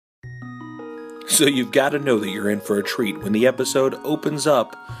So you've got to know that you're in for a treat when the episode opens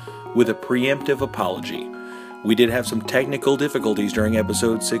up with a preemptive apology. We did have some technical difficulties during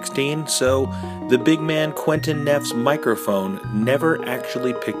episode 16, so the big man Quentin Neff's microphone never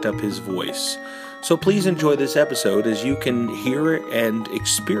actually picked up his voice. So please enjoy this episode as you can hear and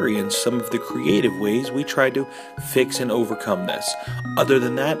experience some of the creative ways we tried to fix and overcome this. Other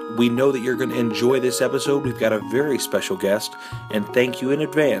than that, we know that you're going to enjoy this episode. We've got a very special guest, and thank you in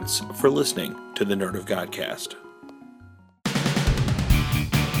advance for listening to the Nerd of Godcast.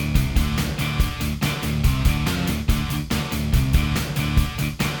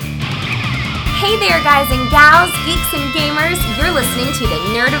 Hey there, guys and gals, geeks and gamers. You're listening to the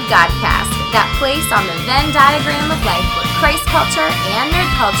Nerd of Godcast, that place on the Venn diagram of life where Christ culture and nerd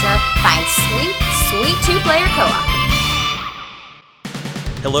culture find sweet, sweet two-player co-op.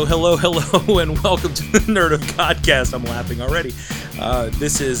 Hello, and welcome to the Nerd of Godcast. I'm laughing already.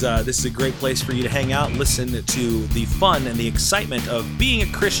 This is a great place for you to hang out and listen to the fun and the excitement of being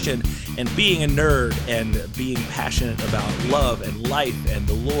a Christian and being a nerd and being passionate about love and life and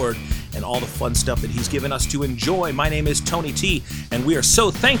the Lord and all the fun stuff that He's given us to enjoy. My name is Tony T, and we are so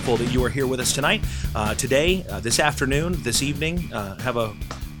thankful that you are here with us tonight, today, this afternoon, this evening. Have a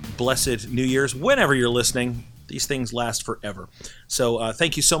blessed New Year's whenever you're listening. These things last forever. So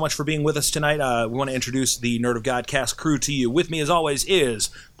thank you so much for being with us tonight. We want to introduce the Nerd of Godcast crew to you. With me, as always, is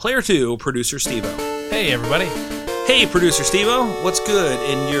Player 2, Producer Steve-O. Hey, everybody. Hey, Producer Steve-O. What's good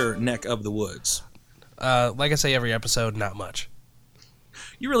in your neck of the woods? Like I say every episode, not much.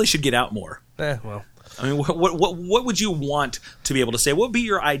 You really should get out more. Well. I mean, what would you want to be able to say? What would be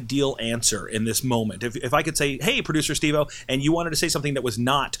your ideal answer in this moment? If I could say, hey, Producer Steve-O, and you wanted to say something that was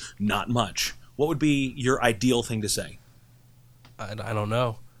not much, what would be your ideal thing to say? I don't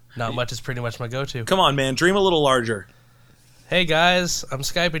know. Not much is pretty much my go-to. Come on, man. Dream a little larger. Hey, guys. I'm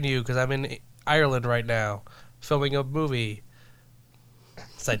Skyping you because I'm in Ireland right now filming a movie.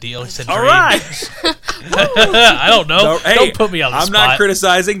 It's ideal. He said dream. All right. I don't know. So, hey, don't put me on the I'm spot. not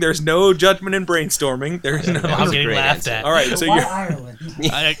criticizing. There's no judgment in brainstorming. There's no. I'm getting laughed at. All right, so Why you're. Ireland?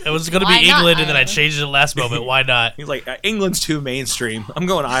 It was going to Why be not England, and then I Ireland? changed it at the last moment. Why not? He's like, England's too mainstream. I'm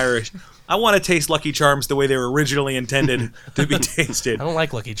going Irish. I want to taste Lucky Charms the way they were originally intended to be tasted. I don't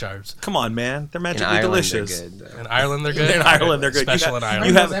like Lucky Charms. Come on, man. They're In magically Ireland, delicious. they're good, though. In Ireland, they're good. In Ireland, they're good. Special in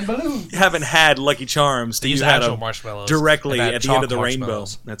Ireland. You Rainbows and balloons. haven't had Lucky Charms. They You use had actual them marshmallows. directly They've had at the end of the chalk rainbow.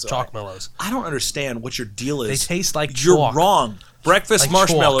 marshmallows. That's Chalk mellows. I don't understand what your deal is. They taste like You're chalk. wrong. Breakfast Like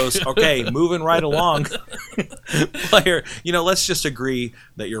marshmallows. chalk. Okay, moving right along. Player, let's just agree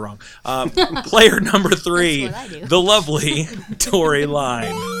that you're wrong. Player number 3, That's what I do. the lovely Tori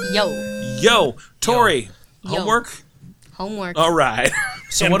Line. Yo, Tori, Yo. homework? Homework. All right.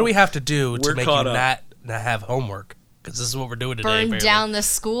 So And what do we have to do to we're make you caught up. not have homework? Because this is what we're doing today. Burn apparently. down the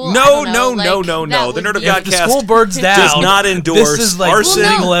school? No, I don't know, no, like, no, no, no. that The would Nerd of be- If the Godcast school burns down, does not endorse this is like arson.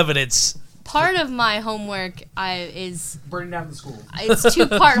 physical evidence. Part of my homework is Burning down the school. it's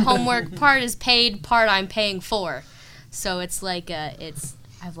 2-part homework. Part is paid, part I'm paying for. So it's like I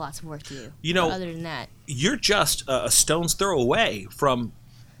have lots of work to do. You know, But other than that, You're just a stone's throw away from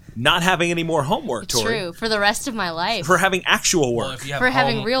not having any more homework, it's Tori. True. for the rest of my life. For having actual work. Well, if you have For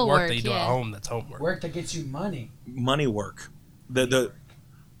having home real work, that you do yeah. at home, that's homework. Work that gets you money. Money work.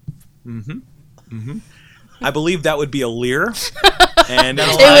 I believe that would be a leer. And It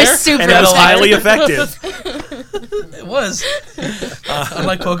was super and it was highly effective. effective. It was.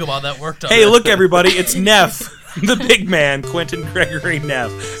 Unlike Pokemon, that worked on Hey, it. look, everybody, it's Neff, the big man, Quentin Gregory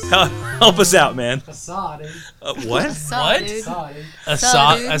Neff. Help us out, man. I saw, dude. What? Saw, What? dude. Saw, dude. I Saw,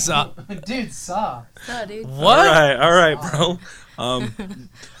 saw. dude. I saw. Dude, saw. Saw, dude. What? All right, bro.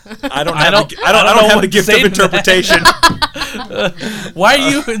 I don't I have don't- the, I don't know have what the to gift say of to that. interpretation. Why are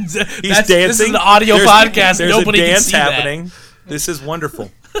you? He's This dancing. is an audio There's- podcast. There's Nobody a can dance see that. happening. This is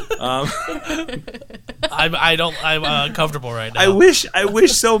wonderful. I'm uncomfortable right now. I wish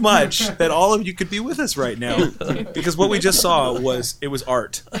so much that all of you could be with us right now, because what we just saw was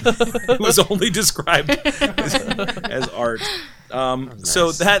art. It was only described as art.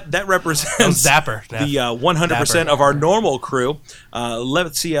 So that represents Zapper. the 100% of our normal crew.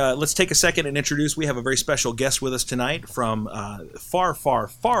 Let's see. Let's take a second and introduce. We have a very special guest with us tonight from far, far,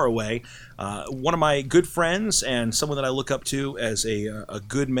 far away. One of my good friends and someone that I look up to as a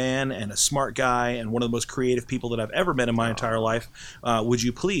good man and a smart guy and one of the most creative people that I've ever met in my entire life. Would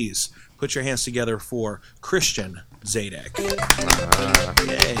you please put your hands together for Christian Zadek.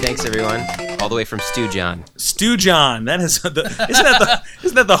 Thanks, everyone. All the way from Stu John. Stu John. That is isn't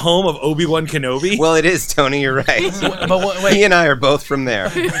that the home of Obi-Wan Kenobi? Well, it is, Tony. You're right. But wait, He and I are both from there.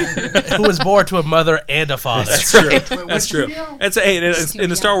 who was born to a mother and a father? That's true. That's true. In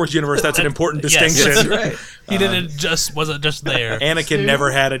the Star Wars universe, that's an important Yes. distinction. That's right. He wasn't just there. Anakin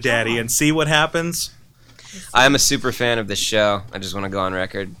never had a daddy, and see what happens? I'm a super fan of this show. I just want to go on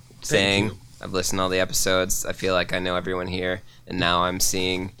record saying you. I've listened to all the episodes. I feel like I know everyone here, and now I'm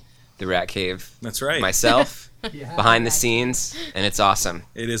seeing the Rat Cave That's right. myself Yeah. behind the scenes, and it's awesome.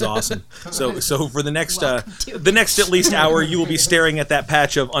 It is awesome. So for the next at least hour, you will be staring at that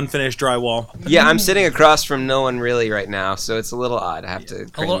patch of unfinished drywall. Yeah, I'm sitting across from no one really right now, so it's a little odd. I have to.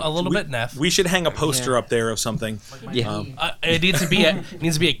 A little bit, Neff. We should hang a poster up there of something. Yeah. It needs to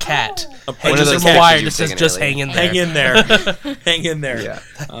be a cat. A One of Just those from a cats wire you that says taken just earlier. hang in there. Hang in there. Hang in there. Yeah.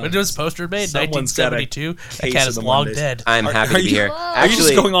 When was poster made? Someone's got a 1972. That case cat of is the long Mondays. dead. I'm happy to be here. Are you just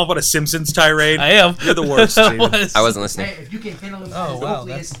Actually, going off on a Simpsons tirade? I am. You're the worst, Steven. I wasn't listening. Hey, if you can handle it, Oh, wow,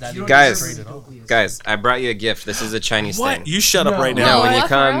 nucleus, that's- you don't Guys. deserve the nucleus. Guys, I brought you a gift. This is a Chinese What? thing. You shut up right No. now. No, when you What, for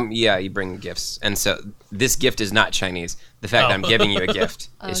come, real? yeah, you bring gifts. And so this gift is not Chinese. The fact Oh. I'm giving you a gift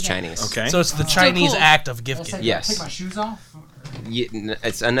is Okay. Chinese. Okay. So it's the Chinese cool. act of Let's gift say, giving. Yes. Take my shoes off.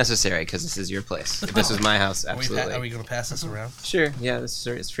 It's unnecessary because this is your place. If this was my house, absolutely. Are we going to pass this around? Sure, yeah,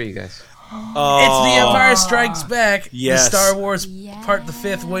 it's for you guys. Oh, It's The Empire Strikes Back. Yes. The Star Wars Yes. Part the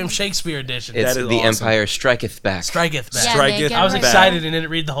 5th William Shakespeare edition. It's is The awesome. Empire Striketh Back. Striketh Back. Yeah, Strike make it. it I was right. excited and didn't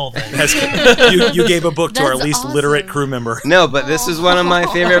read the whole thing. you gave a book to our That's least awesome. literate crew member. No, but this is one of my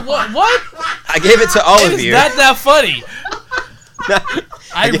favorite. What? I gave it to all of It's you. not that funny.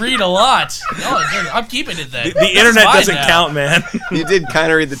 I read a lot. Oh, I'm keeping it then. The internet fine doesn't now. count, man. You did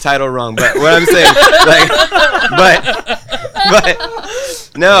kind of read the title wrong, but what I'm saying, but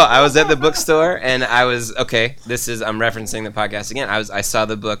no, I was at the bookstore and I was I'm referencing the podcast again. I saw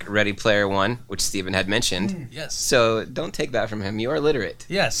the book Ready Player One, which Steven had mentioned. Yes. So don't take that from him. You are literate.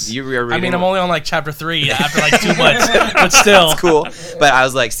 Yes. You were reading. I mean, I'm only on like chapter 3 after like 2 months, but still. cool. But I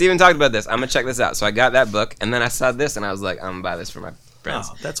was like, Steven talked about this. I'm gonna check this out. So I got that book, and then I saw this, and I was like, I'm gonna buy this for my friends.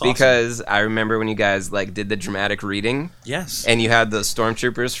 Oh, that's awesome. Because I remember when you guys like did the dramatic reading, Yes. and you had the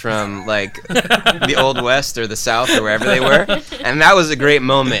stormtroopers from like the Old West or the South or wherever they were, and that was a great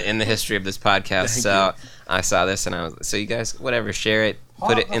moment in the history of this podcast. So I saw this, and I was so you guys, whatever, share it.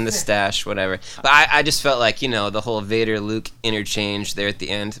 Put it in the stash, whatever. But I just felt like, the whole Vader-Luke interchange there at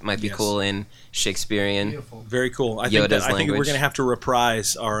the end might be Yes. cool in Shakespearean. Beautiful. Very cool. I Yoda's think we're language. going to have to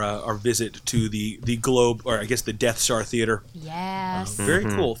reprise our visit to the Globe, or I guess the Death Star Theater. Yes. Very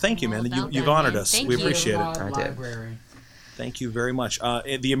cool. Thank you, man. Well You've done, honored man. us. Thank We you. appreciate it. I did. Library. Thank you very much.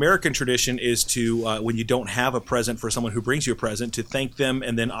 The American tradition is to, when you don't have a present for someone who brings you a present, to thank them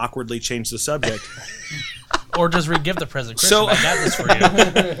and then awkwardly change the subject. Or just re-give the present. Christian, So- I got this for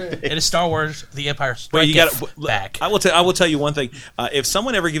you. It is Star Wars: The Empire But you Striketh got Back. I will tell you one thing. If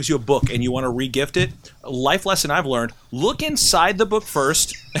someone ever gives you a book and you want to re-gift it, a life lesson I've learned: look inside the book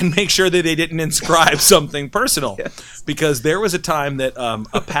first and make sure that they didn't inscribe something personal. Because there was a time that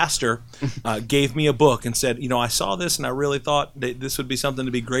a pastor gave me a book and said, I saw this and I really thought that this would be something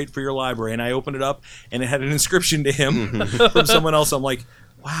to be great for your library. And I opened it up and it had an inscription to him from someone else. I'm like,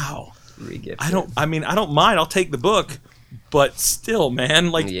 wow. Re-gift I don't mind. I'll take the book, but still,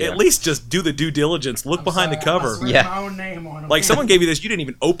 man, Yeah. at least just do the due diligence. Look behind the cover. I Yeah. my own name on 'em. Like someone gave you this, you didn't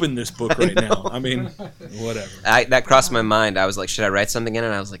even open this book right now. I mean, whatever. That crossed my mind. I was like, should I write something in it?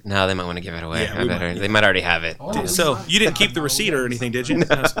 And I was like, no, they might want to give it away. Yeah, we might. They might already have it. Oh, So you didn't keep the receipt or anything, did you?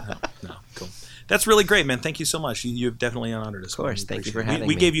 No, cool. That's really great, man. Thank you so much. You've definitely honored us. Of course. Thank you for appreciate it. having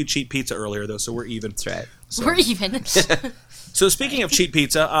We me. gave you cheap pizza earlier, though, so we're even. That's right. We're even. So speaking of cheap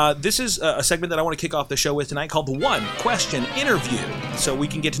pizza, this is a segment that I want to kick off the show with tonight called the One Question Interview. So we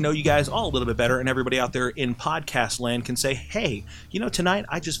can get to know you guys all a little bit better, and everybody out there in podcast land can say, hey, tonight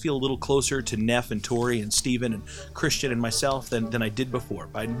I just feel a little closer to Neff and Tori and Steven and Christian and myself than I did before.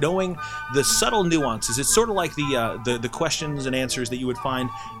 By knowing the subtle nuances, it's sort of like the questions and answers that you would find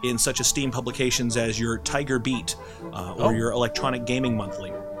in such esteemed publications as your Tiger Beat or your Electronic Gaming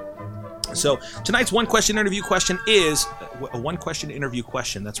Monthly. So tonight's one question interview question is a one question interview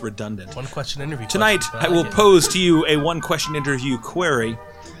question. That's redundant. One question interview. Tonight question, I will like it. pose to you a one question interview query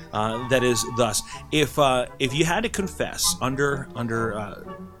that is thus: if you had to confess under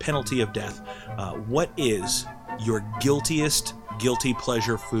penalty of death, what is your guilty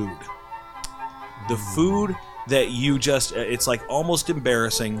pleasure food? The food that you just it's like almost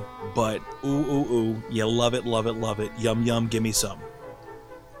embarrassing, but ooh, you love it, yum, give me some.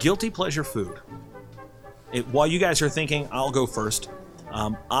 Guilty pleasure food. While you guys are thinking, I'll go first.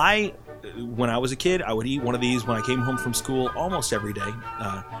 I when I was a kid, I would eat one of these when I came home from school almost every day,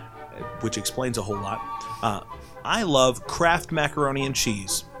 which explains a whole lot. I love Kraft macaroni and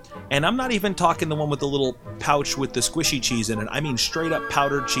cheese. And I'm not even talking the one with the little pouch with the squishy cheese in it. I mean straight up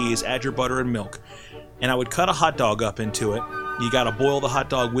powdered cheese, add your butter and milk. And I would cut a hot dog up into it. You got to boil the hot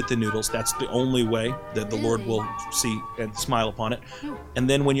dog with the noodles. That's the only way that the Lord will see and smile upon it. And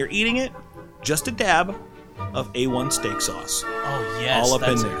then when you're eating it, just a dab of A1 steak sauce. Oh, yes. All up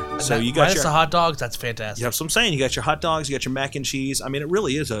in there. So you got minus the hot dogs, that's fantastic. You know what I'm saying? You got your hot dogs, you got your mac and cheese. I mean, it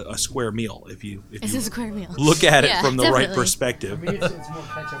really is a square meal if you It's a square meal. look at it Yeah, from the right definitely. perspective. For me, it's more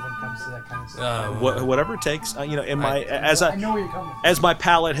ketchup when it comes to that kind of stuff. Whatever it takes. You know, in my I know where you're coming from. as my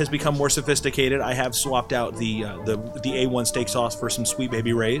palate has become more sophisticated, I have swapped out the A1 steak sauce for some Sweet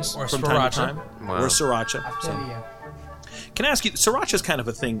Baby Ray's Or from time to sriracha. time, Wow. or sriracha. I So. tell you, Can I ask you, sriracha's kind of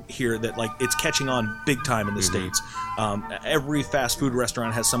a thing here that like it's catching on big time in the States. Every fast food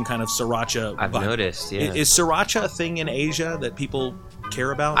restaurant has some kind of sriracha. I've vibe. noticed, yeah. Is sriracha a thing in Asia that people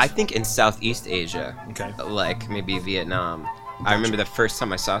care about? I think in Southeast Asia, Okay. like maybe Vietnam. I remember the first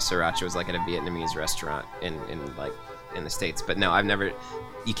time I saw sriracha was like at a Vietnamese restaurant in the States. But no, I've never.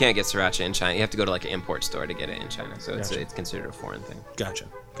 You can't get sriracha in China. You have to go to like an import store to get it in China. So Gotcha. it's considered a foreign thing. Gotcha.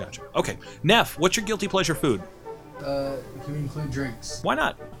 Okay, Neff, what's your guilty pleasure food? can we include drinks? Why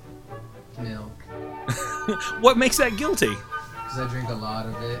not? Milk. What makes that guilty? Because I drink a lot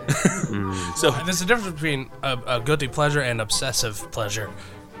of it. So, There's a difference between a guilty pleasure and obsessive pleasure.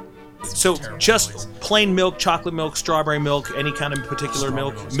 so terrible just noise. plain milk, chocolate milk, strawberry milk, any kind of particular Strawberry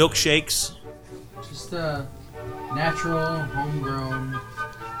milk, milk's milkshakes. Just natural, homegrown.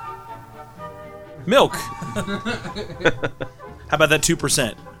 Milk. How about that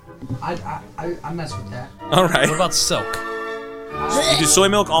 2%? I mess with that. All right. What about silk? You do soy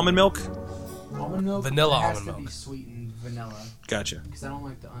milk, almond milk? Almond milk. Vanilla it has almond to be milk. sweetened vanilla. Gotcha. Because I don't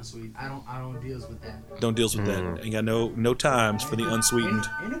like the unsweetened. I don't deals with that. Don't deals with that. Ain't got no times for the unsweetened.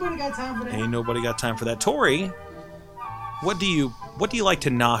 Ain't nobody got time for that. Ain't nobody got time for that. Tori, what do you like to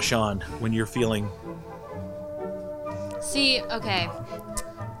nosh on when you're feeling? See, okay.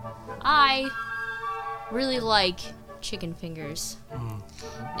 I really like chicken fingers.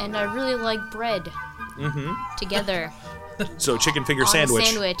 And I really like bread together So chicken finger On a sandwich.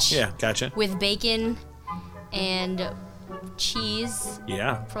 sandwich. Yeah, gotcha. with bacon and cheese,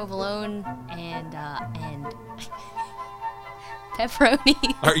 Yeah. provolone, and pepperoni.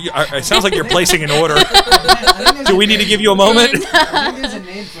 It sounds like you're placing an order. Do we need to give you a moment? I think there's a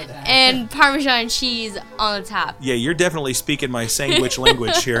name for that. and Parmesan cheese on the top. Yeah, you're definitely speaking my sandwich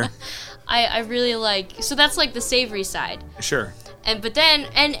language here. I really like, so that's like the savory side. Sure. But then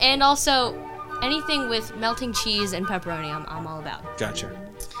and also anything with melting cheese and pepperoni, I'm all about. Gotcha.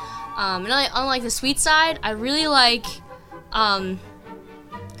 And on like the sweet side, I really like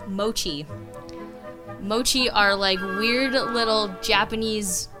mochi. Mochi are like weird little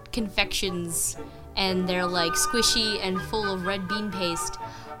Japanese confections, and they're like squishy and full of red bean paste,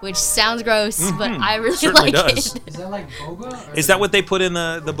 which sounds gross, but I really Certainly like does. it. Is that like boba? Or Is that what they put in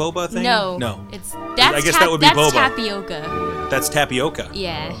the boba thing? No, No. It's I guess that would be that's boba. tapioca. That's tapioca.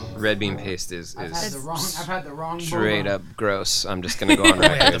 Yeah. Red bean paste is I've had the wrong. straight boba. up gross. I'm just gonna go on I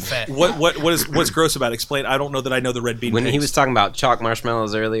had the record. fat. What's gross about it? Explain. I don't know that I know the red bean When paste. he was talking about chalk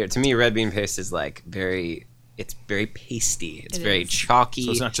marshmallows earlier, to me, red bean paste is like very. It's very pasty. It's It very is. chalky.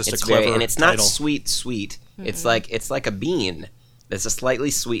 So it's not just a very- clever and it's not title. sweet. It's like a bean. It's a slightly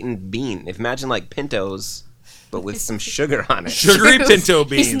sweetened bean. Imagine like Pintos, but with some sugar on it. Sugary True. pinto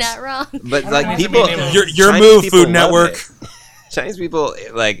beans. He's not wrong. But don't like know. people, Your Chinese move, people Food love Network. it. Chinese people,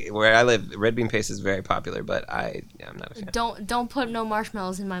 like where I live, red bean paste is very popular, but I'm not a fan. Don't put no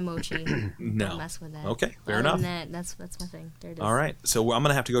marshmallows in my mochi. No. Don't mess with that. Okay, fair Other enough. than that, that's my thing. There it is. All right, so I'm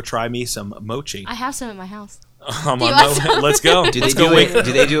gonna have to go try me some mochi. I have some at my house. I'm you on want my- some? Let's go. Do they Let's go do wait. it?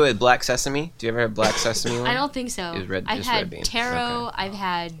 Do they do it with black sesame? Do you ever have black sesame one? I don't think so. It was red- I've just had red bean. taro. Okay. I've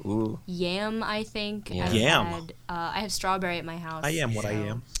had Ooh, yam. I think. Yeah. I've Yam. Had, I have strawberry at my house. I am what I so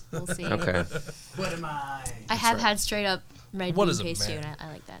am. We'll see. okay. What am I? I have had straight up red What bean is a paste too, man? and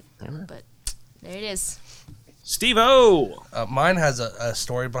I like that. But there it is. Steve-O. Mine has a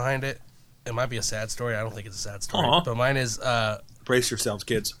story behind it. It might be a sad story. I don't think it's a sad story. Aw. But mine is Brace yourselves,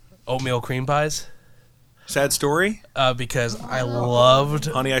 kids. oatmeal cream pies Sad story. because I loved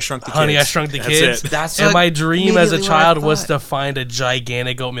Honey, I Shrunk the Kids. Honey, I Shrunk the That's Kids. it. That's And what- my dream as a immediately what I child was thought. to find a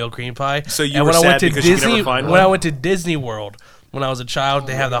gigantic oatmeal cream pie. So you and were when I sad went to because you could Disney, never find when one? I went to Disney World, when I was a child,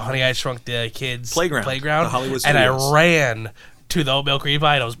 they have the Honey, I Shrunk the Kids Playground. The Hollywood and I Studios. ran to the oatmeal cream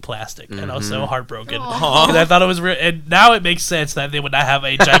pie, and it was plastic, and I was so heartbroken Aw. because I thought it was real. And now it makes sense that they would not have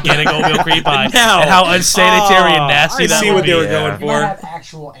a gigantic oatmeal cream pie, Now. and how unsanitary and Aw, nasty I that see would what be. they were Yeah. going You gotta for. have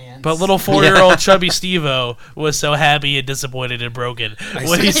actual ants. But little 4-year-old chubby Steve-O was so happy and disappointed and broken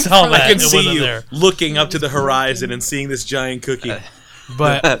when he see. saw that I can it see wasn't you there. looking up to the horizon and seeing this giant cookie.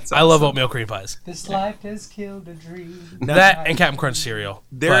 But That's I love awesome. oatmeal cream pies. This life has killed a dream. That and Captain Crunch cereal.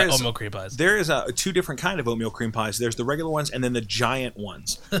 There But is- oatmeal cream pies. There is two different kind of oatmeal cream pies. There's the regular ones and then the giant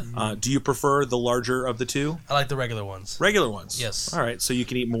ones. Do you prefer the larger of the two? I like the regular ones. Regular ones. Yes. All right, so you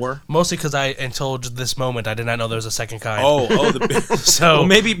can eat more. Mostly because until this moment, I did not know there was a second kind. So So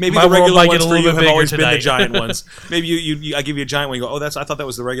maybe my the world regular might ones get a for little you bit have bigger always been the tonight. giant ones. Maybe you I give you a giant one. You go, I thought that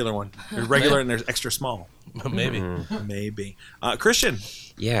was the regular one. There's regular and there's extra small. Maybe. Maybe. Christian.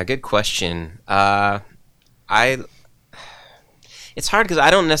 Yeah, good question. It's hard because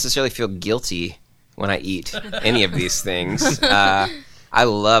I don't necessarily feel guilty when I eat any of these things. I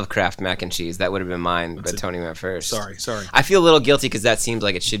love Kraft mac and cheese. That would have been mine, but Tony went first. Sorry. I feel a little guilty because that seems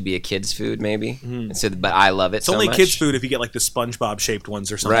like it should be a kid's food, maybe. But I love it It's so only much. kids' food if you get like the SpongeBob shaped ones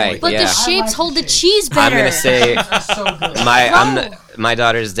or something Right. like But that. Yeah. the shapes like hold the the shape. cheese better. I'm gonna say That's so good. my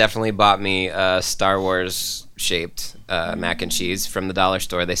daughter's definitely bought me a Star Wars shaped mac and cheese from the dollar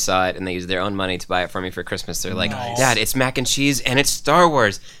store. They saw it and they used their own money to buy it for me for Christmas. They're like, Nice. Dad, it's mac and cheese and it's Star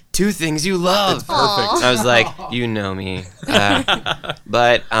Wars. Two things you love. Perfect. I was like, you know me.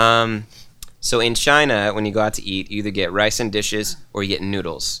 So in China, when you go out to eat, you either get rice and dishes or you get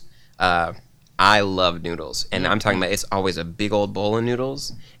noodles. I love noodles, and I'm talking about it's always a big old bowl of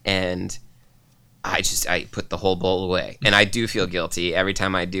noodles, and I put the whole bowl away, and I do feel guilty every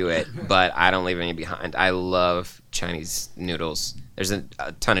time I do it, but I don't leave any behind. I love Chinese noodles. There's a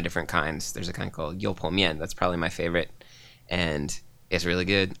ton of different kinds. There's a kind called Yo Po Mian. That's probably my favorite, and it's really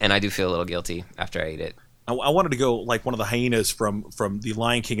good. And I do feel a little guilty after I eat it. I wanted to go like one of the hyenas from the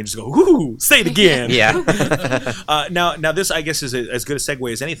Lion King and just go, "Whoo, say it again." Yeah. Now this I guess is as good a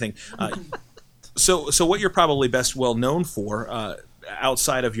segue as anything. So what you're probably best well known for,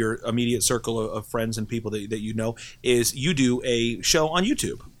 outside of your immediate circle of friends and people that you know, is you do a show on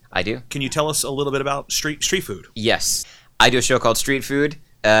YouTube. I do. Can you tell us a little bit about street food? Yes. I do a show called Street Food.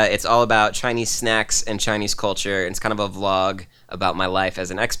 It's all about Chinese snacks and Chinese culture. It's kind of a vlog about my life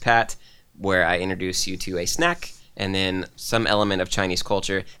as an expat, where I introduce you to a snack and then some element of Chinese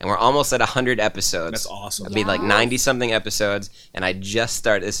culture. And we're almost at 100 episodes. That's awesome. It'll be like 90-something episodes. And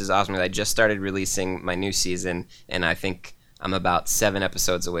this is awesome, because I just started releasing my new season, and I think I'm about 7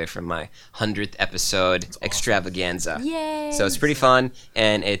 episodes away from my 100th episode extravaganza. Yay. So it's pretty fun,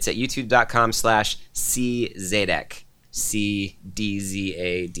 and it's at youtube.com/czadek.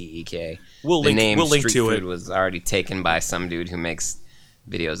 CDZADEK. We'll The link- name we'll link Street to Food it. was already taken by some dude who makes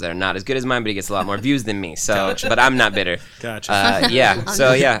videos that are not as good as mine, but he gets a lot more views than me. So, but I'm not bitter. Gotcha. Yeah.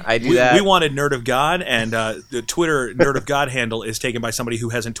 So yeah, I do We that. wanted Nerd of God, and the Twitter Nerd of God handle is taken by somebody who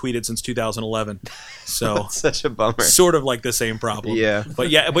hasn't tweeted since 2011. So Such a bummer. sort of like the same problem. Yeah.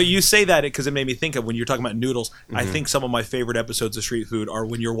 But you say that because it made me think of when you're talking about noodles. I think some of my favorite episodes of Street Food are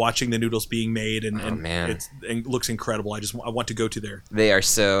when you're watching the noodles being made, and man. it looks incredible. I want to go to there. They are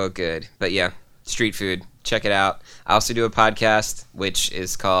so good. But yeah, Street Food. Check it out. I also do a podcast which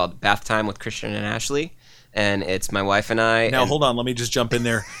is called Bath Time with Christian and Ashley, and it's my wife and I. Now and hold on, let me just jump in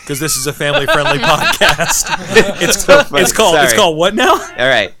there because this is a family-friendly podcast. It's Sorry. called what now? All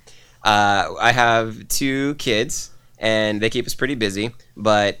right. I have 2 kids, and they keep us pretty busy.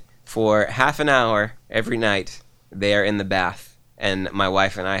 But for half an hour every night, they are in the bath, and my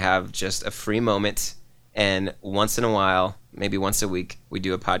wife and I have just a free moment. And once in a while, maybe once a week, we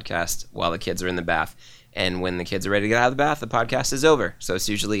do a podcast while the kids are in the bath. And when the kids are ready to get out of the bath, the podcast is over. So it's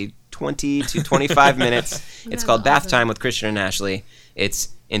usually 20 to 25 minutes. It's called Bath Time with Christian and Ashley. It's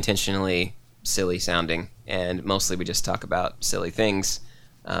intentionally silly sounding, and mostly we just talk about silly things.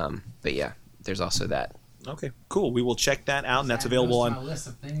 But yeah, there's also that. Okay, cool. We will check that out, and that's That available goes to on. my list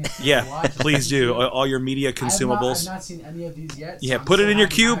of things to Yeah, watch. please do. All your media consumables. I've not seen any of these yet. Yeah, so put I'm it in so your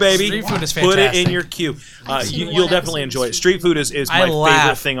happy queue, I baby. Street food is Put it in fantastic. your queue. I've seen You'll one definitely episode enjoy of it. Street food is my I favorite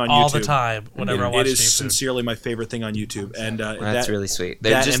laugh thing on all YouTube. the time whenever I watch It is Street Food. sincerely my favorite thing on YouTube, and That's really sweet.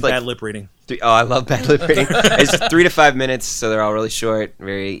 They're That just and like bad lip reading. I love bad lip reading. It's 3 to 5 minutes, so they're all really short,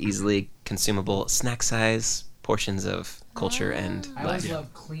 very easily consumable, snack size portions of culture and I always life.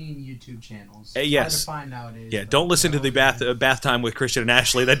 love clean YouTube channels. Yes. Hard to find nowadays. Yeah, but, don't listen to the bath time with Christian and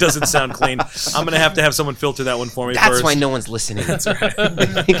Ashley. That doesn't sound clean. I'm gonna have to have someone filter that one for me That's first. why no one's listening. That's right. I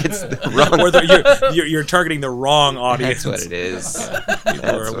think it's the wrong. Or you're targeting the wrong audience. That's what it is. People That's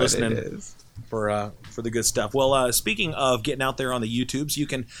are what listening it is. for for the good stuff. Well, speaking of getting out there on the YouTubes, you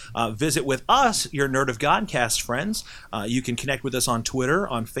can visit with us, your Nerd of Godcast friends. You can connect with us on Twitter,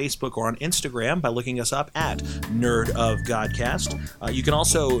 on Facebook, or on Instagram by looking us up at Nerd of Godcast. You can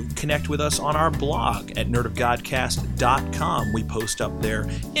also connect with us on our blog at nerdofgodcast.com. We post up there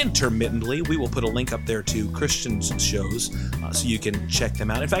intermittently. We will put a link up there to Christian's shows so you can check them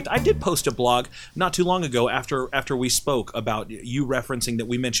out. In fact, I did post a blog not too long ago after we spoke about you referencing that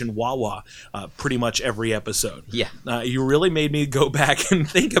we mentioned Wawa pretty much every episode. Yeah. You really made me go back and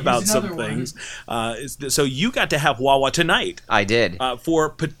think about some things. So you got to have Wawa tonight. I did. For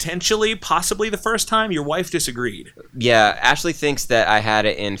potentially, possibly the first time. Your wife disagreed. Yeah, Ashley thinks that I had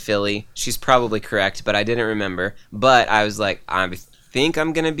it in Philly. She's probably correct, but I didn't remember. But I was like, I think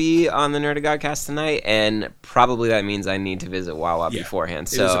I'm going to be on the Nerd of Godcast tonight, and probably that means I need to visit Wawa beforehand.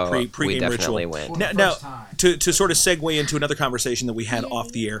 It was So a pre-game we definitely ritual. went. Now to sort of segue into another conversation that we had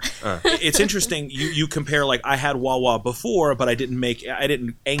off the air, it's interesting. You compare, like, I had Wawa before, but I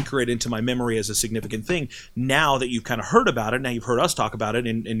didn't anchor it into my memory as a significant thing. Now that you've kind of heard about it, now you've heard us talk about it,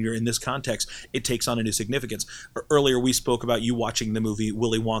 and you're in this context, it takes on a new significance. Earlier we spoke about you watching the movie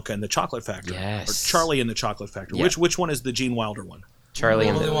Willy Wonka and the Chocolate Factory, Yes. or Charlie and the Chocolate Factory. Yeah. Which one is the Gene Wilder one? Charlie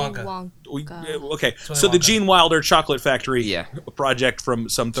and Willy the... Wonka. Okay, Willy so the Wonka. Gene Wilder Chocolate Factory Yeah. project from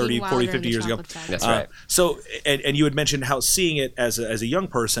some 30, Gene 40, Wilder 50 and the years ago. Chocolate Factory. That's right. So, and you had mentioned how seeing it as a young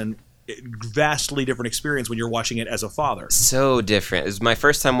person, vastly different experience when you're watching it as a father. So different. It was my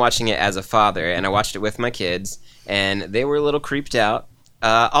first time watching it as a father, and I watched it with my kids, and they were a little creeped out.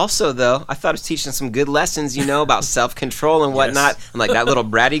 Also, though, I thought it was teaching some good lessons, about self-control and whatnot. I'm like, that little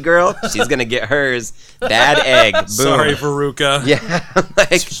bratty girl, she's going to get hers. Bad egg. Boom. Sorry, Veruca. Yeah.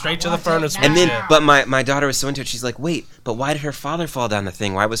 like, Straight to the furnace. and with then, you. but my daughter was so into it, she's like, wait, but why did her father fall down the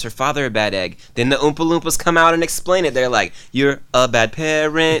thing? Why was her father a bad egg? Then the Oompa Loompas come out and explain it. They're like, you're a bad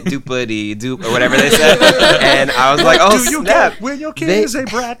parent, doopity-doop, or whatever they said. And I was like, oh, snap. When your kid They- is a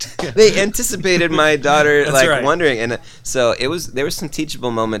brat. They anticipated my daughter That's right. wondering, and so there were some teachable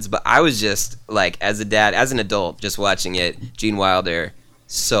moments, but I was just like, as a dad, as an adult, just watching it. Gene Wilder,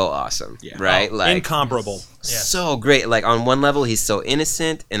 so awesome, right? Oh, like incomparable. so great. Like on one level, he's so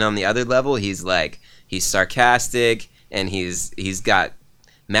innocent, and on the other level, he's sarcastic, and he's got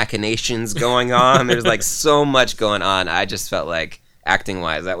machinations going on. There's like so much going on. I just felt like, acting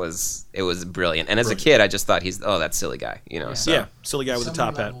wise, it was brilliant. And as a kid, I just thought that silly guy, So Yeah, silly guy with a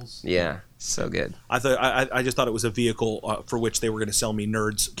top hat. yeah, so good. I just thought it was a vehicle for which they were going to sell me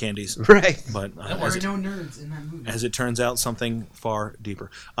nerds candies. Right. But There were no nerds in that movie. as it turns out, something far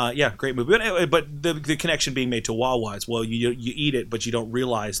deeper. Yeah, great movie. But the connection being made to Wawa is, well, you eat it, but you don't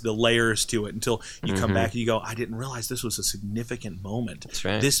realize the layers to it until you come back and you go, I didn't realize this was a significant moment. That's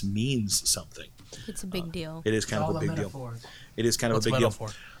right. This means something. It's a big deal. It is kind All of a the big deal. metaphors. It is kind of What's a big deal.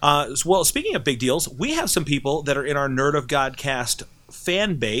 metaphor? Well, speaking of big deals, we have some people that are in our Nerd of Godcast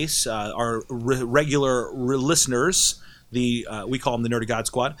fan base, our regular listeners. We call them the Nerd of God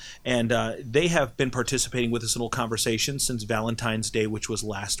Squad, and they have been participating with us in a little conversation since Valentine's Day, which was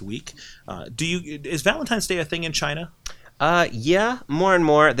last week. Is Valentine's Day a thing in China? Yeah, more and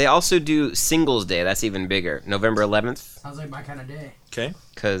more. They also do Singles Day. That's even bigger. November 11th. Sounds like my kind of day. Okay.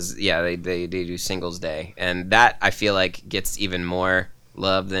 Because, yeah, they do Singles Day. And that, I feel like, gets even more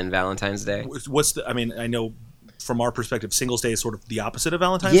love than Valentine's Day. I know from our perspective, Singles Day is sort of the opposite of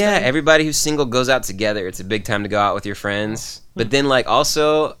Valentine's Yeah, Day. everybody who's single goes out together. It's a big time to go out with your friends. But then,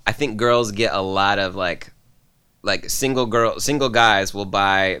 also, I think girls get a lot of, single guys will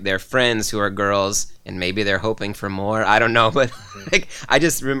buy their friends who are girls, and maybe they're hoping for more. I don't know, but I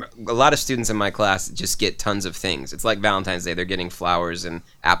just remember a lot of students in my class just get tons of things. It's like Valentine's Day; they're getting flowers and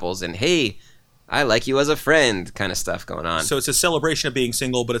apples, and hey, I like you as a friend, kind of stuff going on. So it's a celebration of being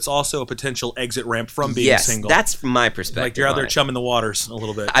single, but it's also a potential exit ramp from being single. That's from my perspective. Like you're out there on it. chumming the waters a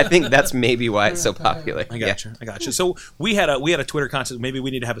little bit. I think that's maybe why it's so popular. I got you. So we had a Twitter contest. Maybe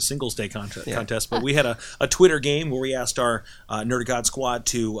we need to have a Singles Day contest, but we had a Twitter game where we asked our Nerd of God Squad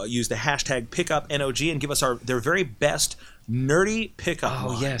to use the hashtag #PickupNOG and give us their very best nerdy pickup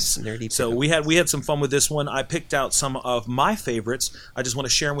lines. Yes, nerdy So pickup. we had some fun with this one. I picked out some of my favorites. I just want to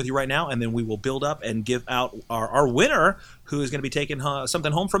share them with you right now, and then we will build up and give out our winner, who is going to be taking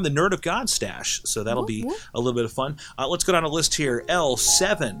something home from the Nerd of God stash. So that'll be a little bit of fun. Let's go down a list here.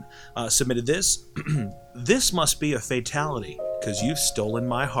 L7 submitted this. This must be a fatality because you've stolen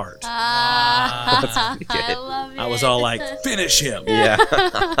my heart. I love it. I was all like, finish him.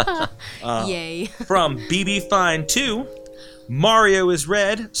 Yeah. Yay. From BB Fine 2, Mario is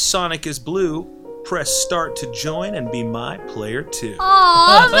red, Sonic is blue. press start to join and be my player too.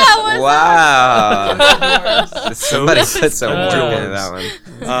 Aw, that was Wow. Somebody put some work George. into that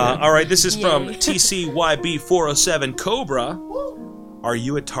one. All right, this is from Yay. TCYB407 Cobra. Are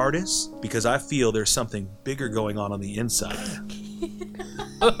you a TARDIS? Because I feel there's something bigger going on the inside.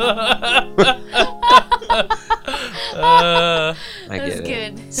 I That was get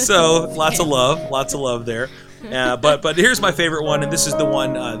it. good. So lots of love there. But here's my favorite one, and this is the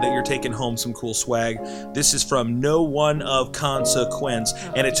one that you're taking home some cool swag. This is from No One of Consequence,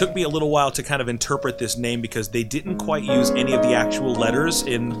 and it took me a little while to kind of interpret this name because they didn't quite use any of the actual letters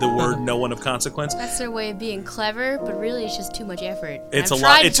in the word No One of Consequence. That's their way of being clever, but really it's just too much effort. It's I've a lot-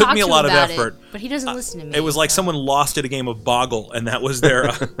 tried to it took talk me a to lot him of about effort. it, but he doesn't listen to me. It was like so. someone lost at a game of Boggle, and that was their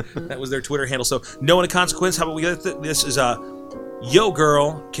Twitter handle. So No One of Consequence. How about we get this? Is Yo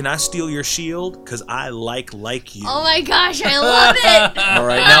girl, can I steal your shield? Cause I like you. Oh my gosh, I love it! All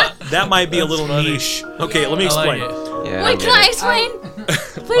right, now that might be a little funny. niche. Okay, let me I like explain. it. Yeah, Wait, can I explain?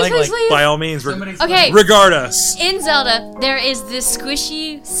 Please, Like- please. By all means, Somebody Okay. regard us. In Zelda, there is this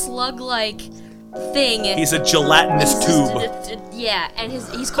squishy, slug-like thing. He's a gelatinous tube. Yeah, and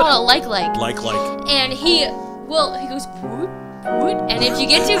he's called a like-like. Like. And he goes, woot, woot, and if you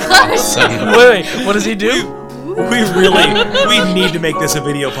get too close, Wait, what does he do? We need to make this a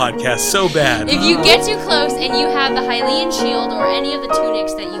video podcast so bad. if you get too close and you have the Hylian shield or any of the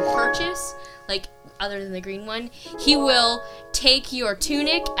tunics that you purchase, like other than the green one, he will take your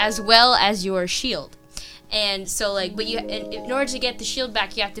tunic as well as your shield. And so, like, but in order to get the shield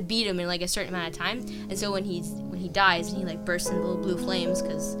back, you have to beat him in like a certain amount of time. And so when he dies and he like bursts into little blue flames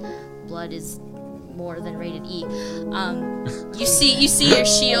because blood is more than rated E. You see your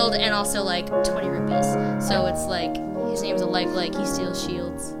shield and also like 20 rupees. So it's like his name's a like he steals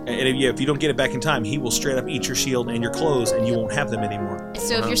shields. And if you don't get it back in time, he will straight up eat your shield and your clothes, and you won't have them anymore.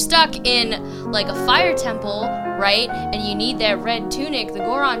 So if you're stuck in like a fire temple, right, and you need that red tunic, the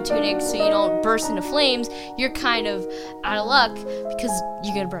Goron tunic, so you don't burst into flames, you're kind of out of luck because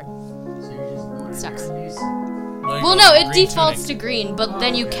you're gonna burn. So you're just going Sucks. to use- Well, no, it defaults to green, but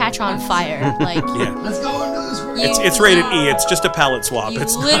then you catch on fire. Like Yeah, Let's go into this room. it's rated E. It's just a palette swap. you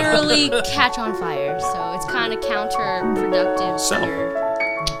It's not- literally catch on fire, so it's kind of counterproductive. So. for your,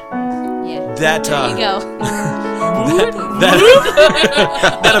 yeah. that There you go.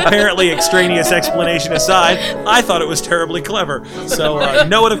 that apparently extraneous explanation aside, I thought it was terribly clever. So,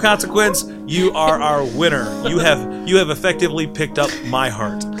 No One of Consequence, you are our winner. You have effectively picked up my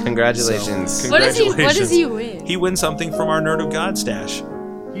heart. Congratulations. So, What does he congratulations. win? He wins something from our Nerd of God stash.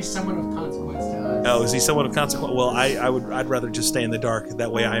 He's someone of consequence to us. Oh, is he someone of consequence? Well, I'd rather just stay in the dark.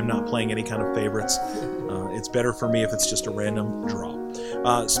 That way, I am not playing any kind of favorites. It's better for me if it's just a random draw.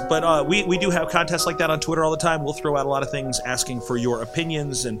 But we do have contests like that on Twitter all the time. We'll throw out a lot of things asking for your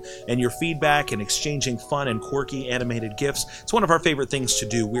opinions and your feedback and exchanging fun and quirky animated GIFs. It's one of our favorite things to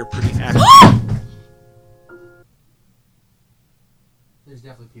do. We're pretty active. There's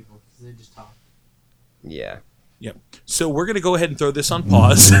definitely people, because they just talk. Yeah. Yep. So we're going to go ahead and throw this on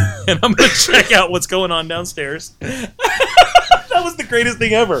pause, and I'm going to check out what's going on downstairs. That was the greatest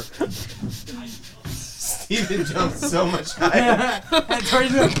thing ever. Steven jumped so much higher. That's where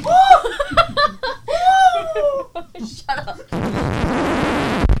he's like, Shut up.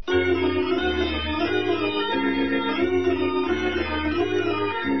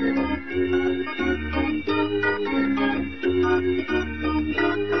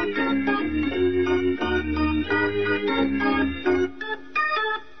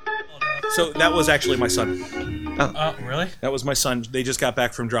 So that was actually my son. Oh, really? That was my son. They just got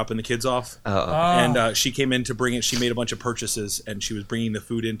back from dropping the kids off. Oh. And she came in to bring it. She made a bunch of purchases, and she was bringing the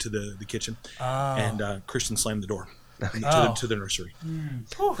food into the kitchen. And Christian slammed the door to the nursery.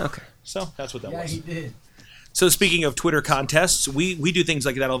 Okay. So that's what that yeah, was. he did. So speaking of Twitter contests, we do things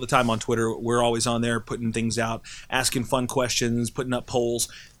like that all the time on Twitter. We're always on there putting things out, asking fun questions, putting up polls,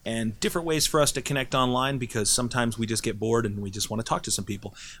 and different ways for us to connect online because sometimes we just get bored and we just want to talk to some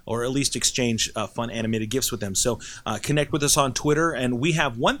people or at least exchange fun animated GIFs with them. So connect with us on Twitter, and we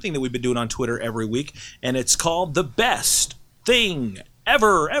have one thing that we've been doing on Twitter every week, and it's called The Best Thing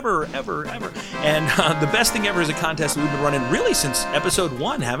Ever. And the Best Thing Ever is a contest that we've been running really since episode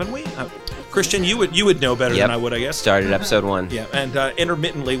 1, haven't we? Christian, you would know better Yep. than I would, I guess. Started episode 1. Yeah, and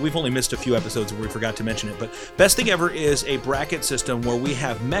intermittently, we've only missed a few episodes where we forgot to mention it, but Best Thing Ever is a bracket system where we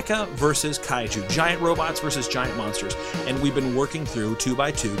have mecha versus kaiju, giant robots versus giant monsters, and we've been working through 2 by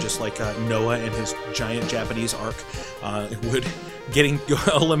 2, just like Noah and his giant Japanese ark getting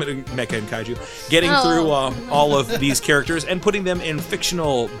eliminating Mecha and Kaiju, getting through all of these characters and putting them in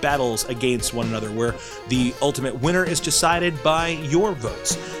fictional battles against one another, where the ultimate winner is decided by your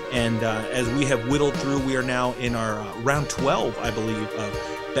votes. And as we have whittled through, we are now in our round 12, I believe,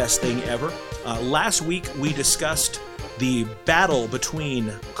 of Best Thing Ever. Last week we discussed the battle between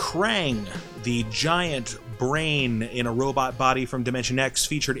Krang, the giant brain in a robot body from Dimension X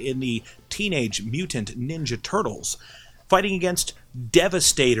featured in the Teenage Mutant Ninja Turtles, fighting against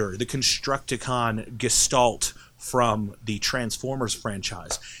Devastator, the Constructicon gestalt from the Transformers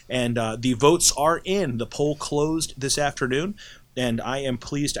franchise. And the votes are in. The poll closed this afternoon, and I am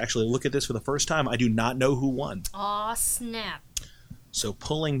pleased to actually look at this for the first time. I do not know who won. Aw, snap. So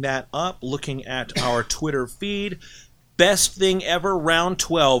pulling that up, looking at our Twitter feed, Best Thing Ever, round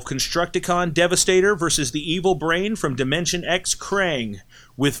 12, Constructicon Devastator versus the evil brain from Dimension X, Krang,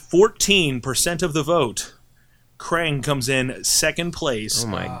 with 14% of the vote. Krang comes in second place. Oh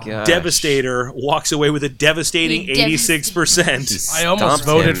my god! Devastator walks away with a devastating 86%. I almost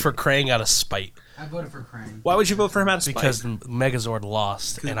voted for Krang out of spite. I voted for Krang. Why would you vote for him out of spite? Because Megazord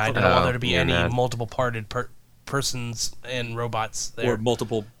lost, and I didn't want there to be any multiple-parted persons and robots there. Or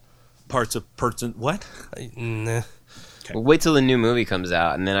multiple parts of person. What? Nah. Well, wait till the new movie comes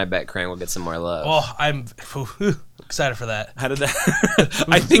out, and then I bet Krang will get some more love. Oh, I'm excited for that. How did that?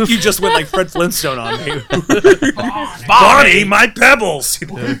 I think you just went like Fred Flintstone on me. Bonnie, my pebbles.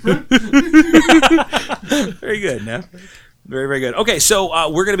 Very good, no? Very, very good. Okay, so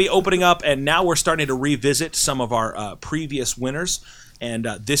we're going to be opening up, and now we're starting to revisit some of our previous winners, and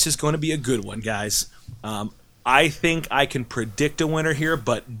this is going to be a good one, guys. I think I can predict a winner here,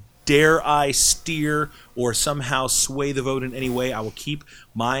 but dare I steer or somehow sway the vote in any way, I will keep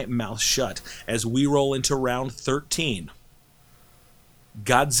my mouth shut as we roll into round 13.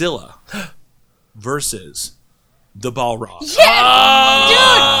 Godzilla versus the Balrog. Yeah!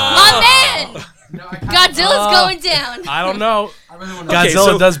 Dude, my man! No, Godzilla's going down. I don't know. I really want to.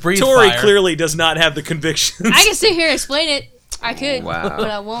 Godzilla does breathe Tori fire. clearly does not have the convictions. I can sit here and explain it. I could, Wow. but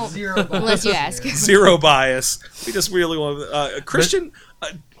I won't. Zero bias. Unless you ask. Zero bias. We just really want Christian.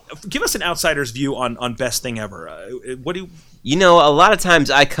 Give us an outsider's view on Best Thing Ever. What do you? You know, a lot of times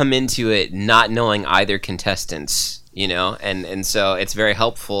I come into it not knowing either contestants, you know, and so it's very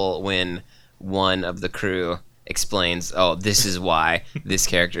helpful when one of the crew explains, oh, this is why this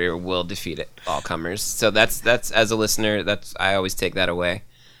character will defeat all comers. So that's as a listener, I always take that away.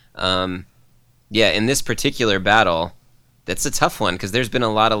 Yeah, in this particular battle, that's a tough one because there's been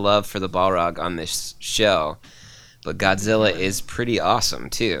a lot of love for the Balrog on this show. But Godzilla is pretty awesome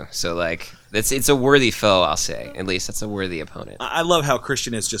too. So like it's a worthy foe, I'll say. At least that's a worthy opponent. I love how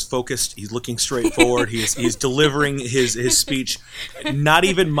Christian is just focused. He's looking straight forward. He's delivering his speech, not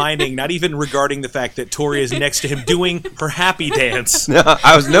even minding, not even regarding the fact that Tori is next to him doing her happy dance. No,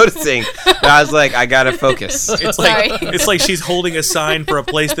 I was noticing. But I was like, I gotta focus. It's like she's holding a sign for a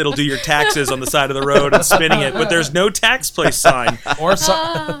place that'll do your taxes on the side of the road and spinning it, but there's no tax place sign. Or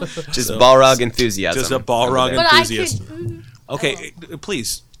Just Balrog enthusiasm. Just a Balrog But I enthusiast. could. Okay,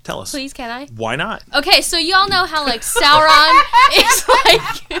 please tell us. Please, can I? Why not? Okay, so y'all know how like Sauron is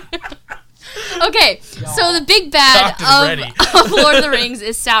like. Okay, so the big bad of Lord of the Rings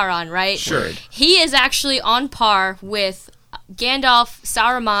is Sauron, right? Sure. He is actually on par with Gandalf,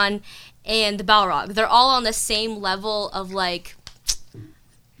 Saruman, and the Balrog. They're all on the same level of like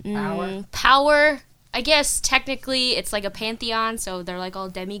power. I guess technically it's like a pantheon, so they're like all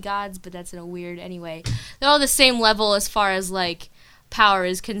demigods, but that's in a weird anyway. They're all the same level as far as like power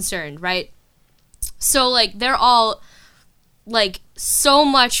is concerned, right? So like they're all like so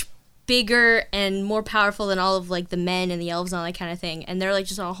much bigger and more powerful than all of like the men and the elves and all that kind of thing, and they're like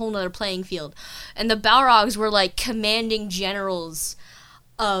just on a whole nother playing field. And the Balrogs were like commanding generals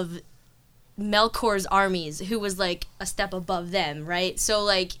of Melkor's armies, who was like a step above them, right? So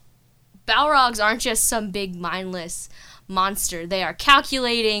like Balrogs aren't just some big mindless monster. They are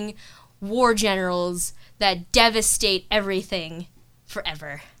calculating war generals that devastate everything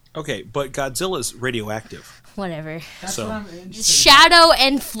forever. Okay, but Godzilla's radioactive. Whatever. That's So- what I'm interested in. Shadow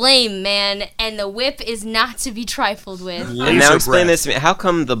and flame, man, and the whip is not to be trifled with. And Laser now explain breath. this to me. How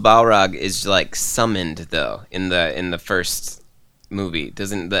come the Balrog is like summoned though in the first movie?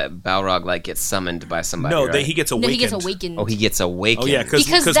 Doesn't the Balrog like get summoned by somebody? No, right? he gets No, awakened. he gets awakened. Oh, he gets awakened. Oh yeah, because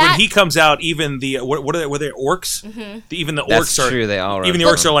Because when that- he comes out, even the what are they? Were they orcs? Mm-hmm. Even the That's orcs are. true. They all Even the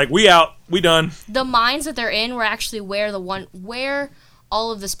are. orcs are like, we out, we done. The mines that they're in were actually where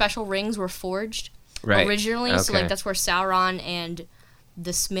all of the special rings were forged Right. originally. So Okay. like that's where Sauron and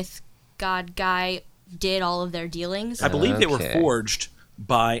the Smith God guy did all of their dealings. I believe they were Okay. forged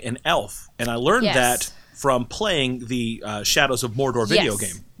by an elf, and I learned Yes. that from playing the Shadows of Mordor video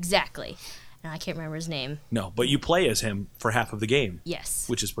Yes, game. Exactly. And I can't remember his name. No, but you play as him for half of the game, Yes.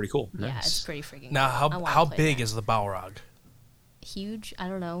 which is pretty cool. Yeah, it's pretty freaking Now, cool. I wanna how play big that. is the Balrog? Huge? I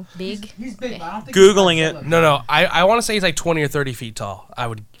don't know. Big? He's big, but I don't think Googling he's it. Godzilla. No. I want to say he's like 20 or 30 feet tall. I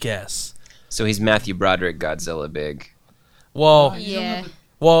would guess. So he's Matthew Broderick Godzilla big. Well, He's a Yeah. little bit-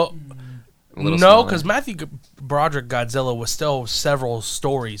 well, A little no, smaller. because Matthew Broderick Godzilla was still several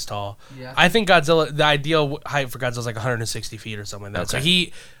stories tall. Yeah. I think Godzilla, the ideal height for Godzilla is like 160 feet or something like that. So Okay.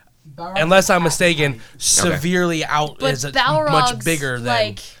 he, Balrog's unless I'm half his mistaken, height. severely out But is Balrog's much bigger than.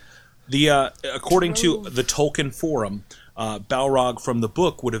 like The according to the Tolkien Forum, Balrog from the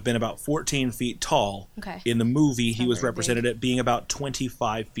book would have been about 14 feet tall. Okay. In the movie, he not was very represented at being about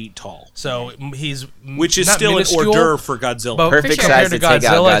 25 feet tall, So he's which is not still minuscule, an hors d'oeuvre for Godzilla. But Perfect compared size to to take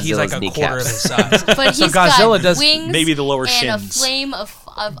out Godzilla, he's like Godzilla's a quarter of his size. but So he's Godzilla got does- wings maybe the lower and shins. a flame of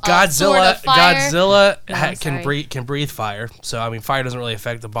sword Godzilla, of fire. Godzilla No, sorry. can breathe fire. So I mean, fire doesn't really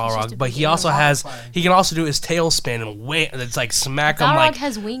affect the just a Balrog, but he big also one. has Fire. he can also do his tail spin and it's like smack him Balrog like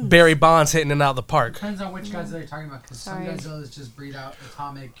has wings. Barry Bonds hitting it out of the park. Depends on which Godzilla you're talking about, because some Sorry. Godzillas just breathe out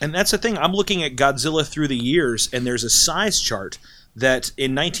atomic. And that's the thing. I'm looking at Godzilla through the years, and there's a size chart that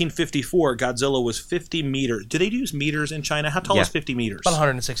in 1954, Godzilla was 50 meters. Do they use meters in China? How tall Yeah. is 50 meters? About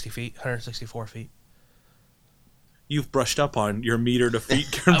 160 feet, 164 feet. You've brushed up on your meter to feet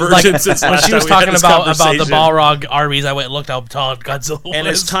conversion since When last she time was we had talking this about the conversation. Balrog armies, I went and looked how tall Godzilla was. And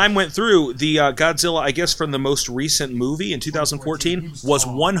as time went through, the Godzilla, I guess from the most recent movie in 2014, was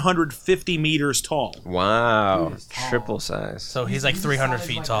 150 meters tall. Wow. He is tall. Triple size. So he's like 300 size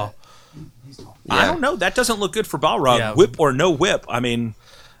feet like tall. He's tall. I Yeah. don't know. That doesn't look good for Balrog. Yeah. Whip or no whip. I mean,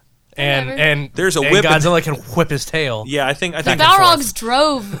 And There's a and whip in- Godzilla can whip his tail. yeah, I think The back and Balrogs forth.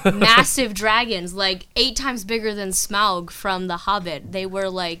 drove massive dragons, like 8 times bigger than Smaug from The Hobbit. They were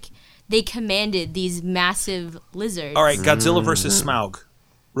like, they commanded these massive lizards. All right, Godzilla versus Smaug,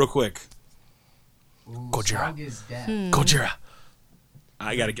 real quick. Ooh, Gojira. Smaug is dead. Gojira.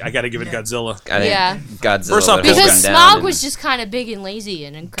 I gotta give it Godzilla. I think Yeah. Godzilla First off, would have Because been down Smaug and- was just kind of big and lazy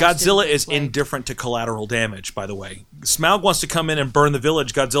and encrusted Godzilla with, is like- indifferent to collateral damage, by the way. Smaug wants to come in and burn the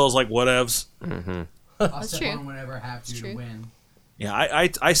village. Godzilla's like, whatevs. I'll step true. on whenever I have to true. win. Yeah,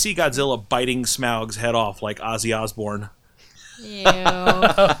 I see Godzilla biting Smaug's head off like Ozzy Osbourne. Ew.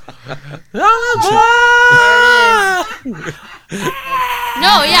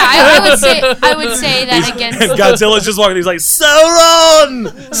 No, yeah, I would say that against. Godzilla's just walking. He's like, Sauron,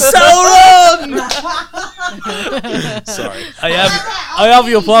 Sauron. Sorry. I have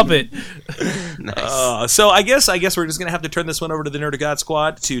you a puppet. Nice. So I guess we're just gonna have to turn this one over to the Nerd of God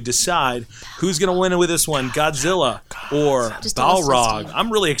Squad to decide who's gonna win with this one, Godzilla or Just a little Balrog. system.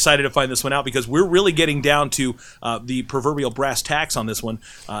 I'm really excited to find this one out because we're really getting down to the proverbial brass tacks on this one.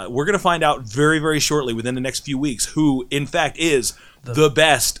 We're gonna find out very, very shortly within the next few weeks who, in fact, is the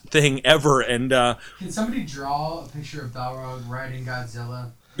best thing ever, and Can somebody draw a picture of Balrog riding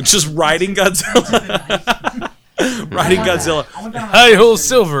Godzilla? just riding Godzilla, riding Godzilla. I want that on my Hi ho, poster.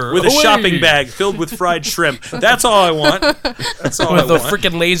 silver. With a away. shopping bag filled with fried shrimp. That's all I want. That's all I With a want.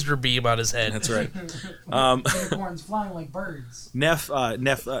 freaking laser beam on his head. That's right. Unicorns flying like birds. Neff,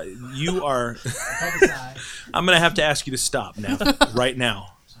 you are. Step aside. I'm gonna have to ask you to stop, Neff, right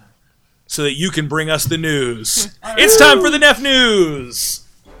now, so that you can bring us the news. It's time for the Neff News.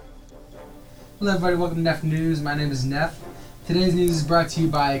 Hello everybody, welcome to Neff News. My name is Neff. Today's news is brought to you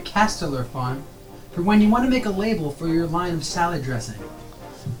by Castellar Fun for when you want to make a label for your line of salad dressing.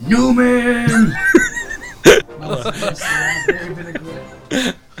 Newman! Raspberry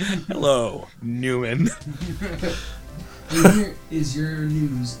vinaigrette. Hello, Newman. And here is your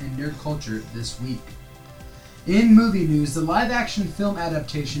news and nerd culture this week. In movie news, the live-action film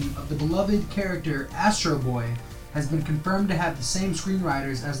adaptation of the beloved character Astro Boy has been confirmed to have the same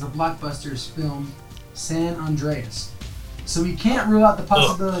screenwriters as the blockbuster's film San Andreas. So we can't rule out the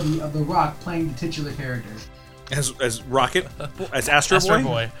possibility of The Rock playing the titular character. As Rocket, as Astro Astro Boy.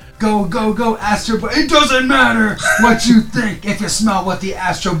 Boy. Go, go, go, Astro Boy! It doesn't matter what you think if you smell what the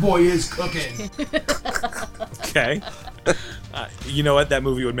Astro Boy is cooking. Okay. You know what? That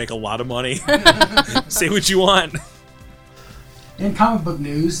movie would make a lot of money. Say what you want. In comic book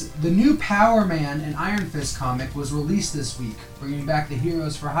news, the new Power Man and Iron Fist comic was released this week, bringing back the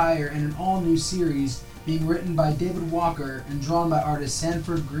Heroes for Hire in an all-new series being written by David Walker and drawn by artist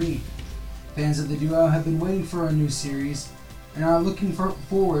Sanford Green. Fans of the duo have been waiting for a new series and are looking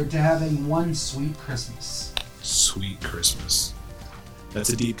forward to having one sweet Christmas. Sweet Christmas. That's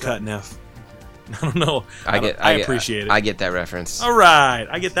a deep cut, Neff. I don't know. I appreciate it. I get that reference. All right,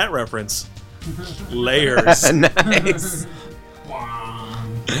 I get that reference. Layers. Nice.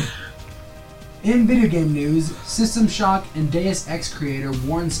 In video game news, System Shock and Deus Ex creator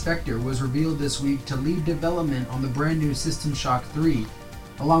Warren Spector was revealed this week to lead development on the brand new System Shock 3,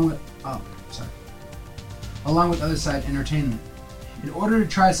 along with Other Side Entertainment. In order to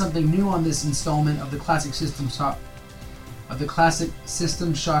try something new on this installment of the classic System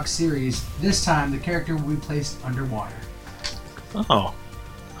Shock series, this time the character will be placed underwater. Oh.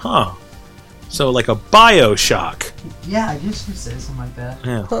 Huh. So like a BioShock. Yeah, I guess you could say something like that.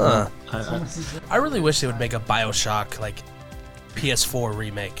 Yeah. Huh. I- I really wish they would make a BioShock like PS4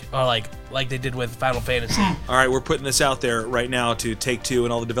 remake, or like they did with Final Fantasy. all right, we're putting this out there right now to Take-Two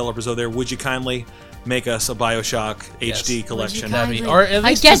and all the developers over there. Would you kindly make us a BioShock Yes. HD collection? That'd be, or at I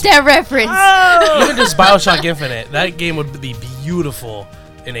least get just, that reference. even just BioShock Infinite. That game would be beautiful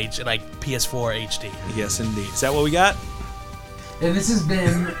in like PS4 HD. Yes, indeed. Is that what we got? And this has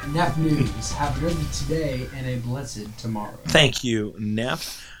been Neff News. Have a good today and a blessed tomorrow. Thank you,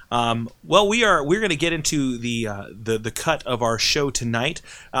 Neff. Well, we're going to get into the cut of our show tonight.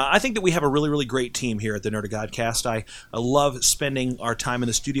 I think that we have a really, really great team here at the Nerd of Godcast. I love spending our time in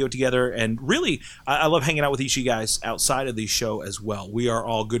the studio together, and really, I love hanging out with each of you guys outside of the show as well. We are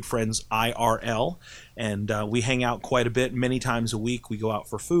all good friends IRL, and we hang out quite a bit, many times a week. We go out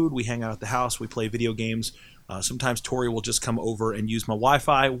for food, we hang out at the house, we play video games. Sometimes Tori will just come over and use my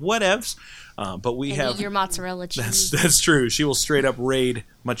Wi-Fi, whatevs. But we And have eat your mozzarella cheese. that's true. She will straight up raid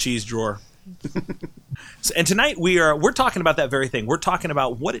my cheese drawer. And tonight we're talking about that very thing. We're talking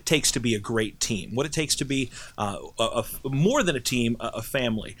about what it takes to be a great team, what it takes to be more than a team, a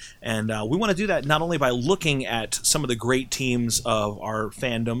family. And we want to do that not only by looking at some of the great teams of our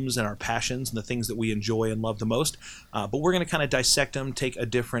fandoms and our passions and the things that we enjoy and love the most, but we're going to kind of dissect them, take a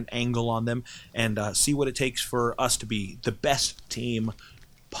different angle on them, and see what it takes for us to be the best team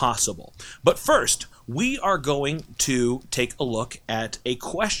possible. But first, we are going to take a look at a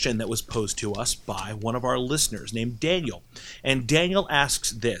question that was posed to us by one of our listeners named Daniel. And Daniel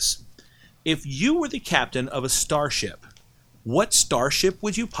asks this: if you were the captain of a starship, what starship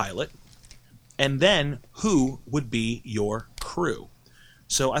would you pilot? And then who would be your crew?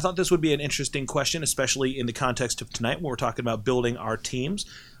 So I thought this would be an interesting question, especially in the context of tonight when we're talking about building our teams.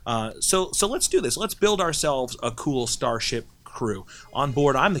 So let's do this. Let's build ourselves a cool starship crew. On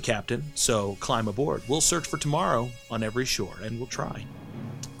board, I'm the captain, so climb aboard. We'll search for tomorrow on every shore, and we'll try.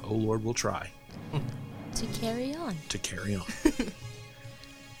 Oh Lord, we'll try. To carry on. To carry on.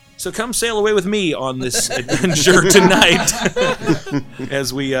 So come sail away with me on this adventure tonight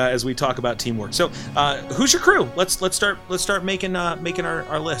as we talk about teamwork. So who's your crew? Let's start making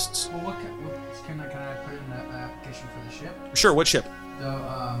our lists. Well, can I put in the application for the ship? Sure. What ship? The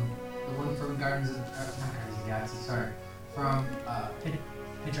one from Guardians of the Galaxy. Sorry, from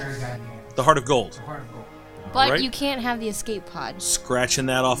Hitchhiker's Guide to the Galaxy. The Heart of Gold. The Heart of Gold. But Right. you can't have the escape pod. Scratching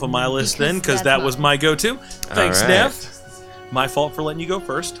that off of my list then, because that's that was mine. my go-to. Thanks, right. Neff. My fault for letting you go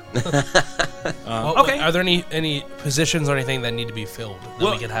first. Well, Okay. Are there any positions or anything that need to be filled that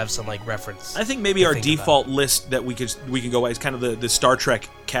Well, we could have some like reference? I think maybe our think about default list that we can go by is kind of the Star Trek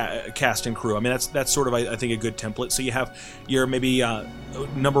cast and crew. I mean, that's sort of I think a good template. So you have your maybe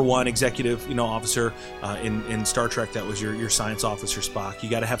number one executive officer in Star Trek. That was your science officer Spock. You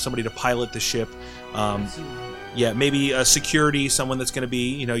got to have somebody to pilot the ship. Yeah, maybe a security, someone that's going to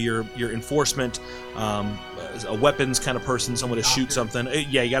be your enforcement, a weapons kind of person, someone to shoot something.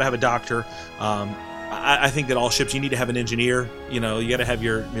 Yeah, you got to have a doctor. I think that all ships you need to have an engineer. You got to have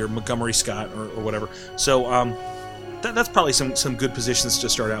your Montgomery Scott or whatever. So that's probably some good positions to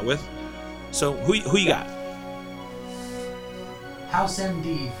start out with. So who you got? House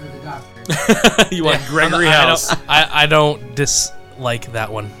MD for the doctor. You want Yeah, Gregory I House? don't- I don't dislike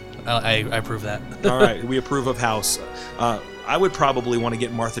that one. I approve that. All right, we approve of House. I would probably want to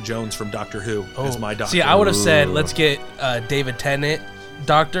get Martha Jones from Doctor Who as my doctor. See, I would have said let's get David Tennant,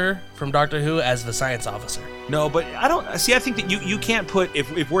 Doctor from Doctor Who, as the science officer. No, but I don't see. I think that you can't put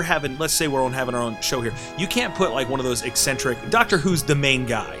if we're having, let's say we're having our own show here, you can't put like one of those eccentric. Doctor Who's the main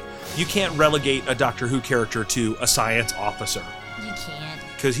guy. You can't relegate a Doctor Who character to a science officer You can't.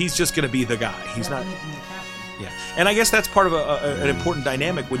 because he's just going to be the guy. He's not. Yeah, and I guess that's part of an important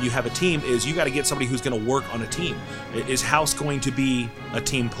dynamic when you have a team is you got to get somebody who's going to work on a team. Is House going to be a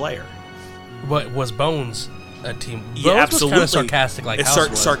team player? What was Bones a team? Yeah, Bones absolutely. was kind of sarcastic, like It's House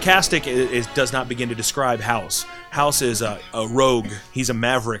was. sarcastic does not begin to describe House. House is a rogue. He's a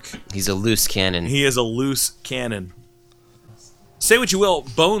maverick. He's a loose cannon. He is a loose cannon. Say what you will,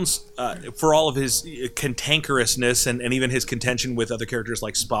 Bones, for all of his cantankerousness and even his contention with other characters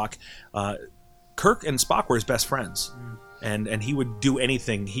like Spock, Kirk and Spock were his best friends, and he would do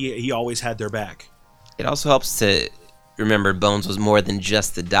anything. He always had their back. It also helps to remember Bones was more than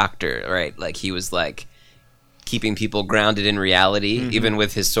just the doctor, right? Like he was like keeping people grounded in reality, even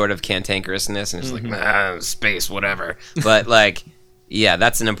with his sort of cantankerousness and just like space, whatever. But like, yeah,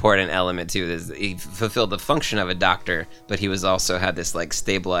 that's an important element too. Is he fulfilled the function of a doctor, but he was also had this like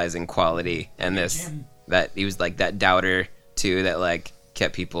stabilizing quality and this that he was like that doubter too that like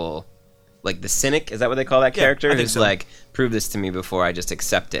kept people like the cynic. Is that what they call that character? I think Who's so. like prove this to me before I just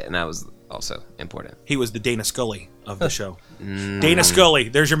accept it, and that was also important. He was the Dana Scully of the show. Dana Scully,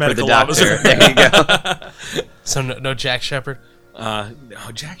 there's your For the medical doctor, officer. there you go. So no Jack Shepard. No,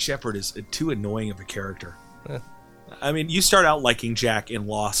 Jack Shepard is too annoying of a character. I mean, you start out liking Jack in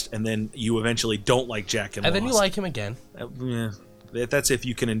Lost, and then you eventually don't like Jack in Lost. And then you like him again. Yeah, that's if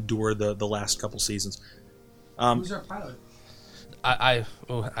you can endure the last couple seasons. Who's our pilot? I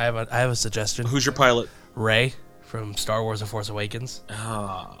have a suggestion. Who's your pilot? Rey from Star Wars: The Force Awakens.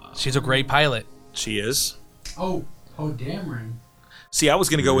 She's a great pilot. She is. Oh, Dameron. See, I was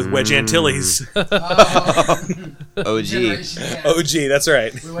going to go with Wedge Antilles. OG. Generation Gap. OG, that's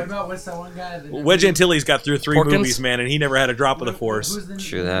right. Wait, what about what's that one guy? That Wedge Antilles got through 3 Porkins? movies, man, and he never had a drop of the Force. Who's the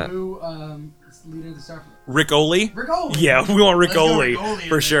True that. new leader of the Star? Rick Oley? Rick Oley. Yeah, we want Rick Let's go Oley, Rick Oley for in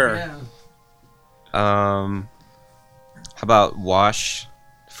there, sure. yeah. How about Wash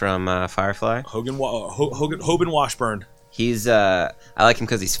from Firefly? Hoban Washburn. He's I like him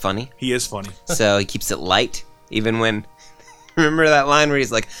because he's funny. He is funny. So he keeps it light, even when. Remember that line where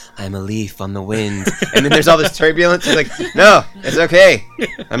he's like, "I'm a leaf on the wind," and then there's all this turbulence. He's like, "No, it's okay.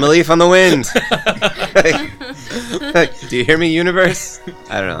 I'm a leaf on the wind." Like, do you hear me, universe?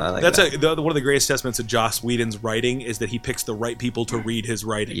 I don't know. I like That's that. one of the greatest testaments of Joss Whedon's writing is that he picks the right people to read his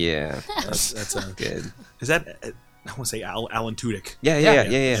writing. Yeah, That's good. Is that I want to say Alan Tudyk? Yeah.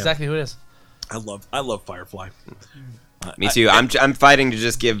 Exactly who it is. I love Firefly. Me too. I'm fighting to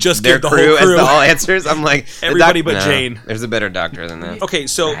just give Just their give the crew whole crew. as the all answers. I'm like the Everybody but no, Jane. There's a better doctor than that. Okay,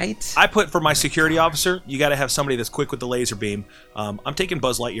 so Right? I put for my security officer, you got to have somebody that's quick with the laser beam. I'm taking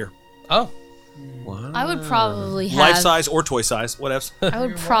Buzz Lightyear, Oh, I would probably have. life size or toy size, whatever. I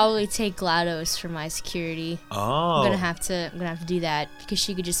would probably take GLaDOS for my security. Oh, I'm gonna have to do that because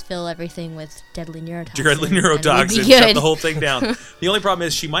she could just fill everything with deadly neurotoxin. deadly and it would be neurotoxin, shut good. the whole thing down. The only problem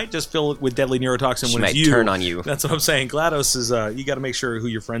is she might just fill it with deadly neurotoxin She when it's might you. turn on you. That's what I'm saying. GLaDOS is you got to make sure who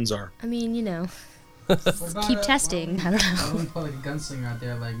your friends are. I mean, you know, What about, keep testing. I don't know. I wouldn't put like a gunslinger out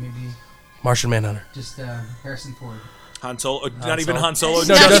there, like maybe Martian Manhunter. just Harrison Ford. Han Solo, not even Solo. Han Solo, No,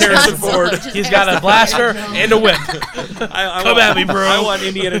 just just Harrison Han Solo. Ford. He's got a blaster and a whip. I Come want, at me, bro. I want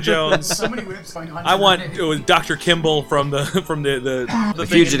Indiana Jones. So many whips going on. I want Dr. Kimball from the thing-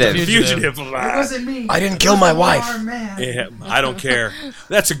 Fugitive. The Fugitive. It wasn't me. I didn't It kill was my the wife. one-armed man. Yeah, I don't care.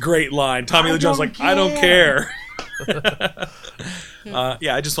 That's a great line. Tommy I Lee Jones don't like, I don't care. care.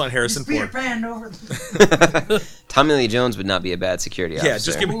 Yeah, I just want Harrison Peter Ford. Pan over. Tommy Lee Jones would not be a bad security officer. Yeah,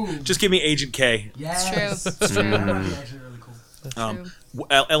 just give me Agent K. Yes. true. It's true. That would be actually really cool.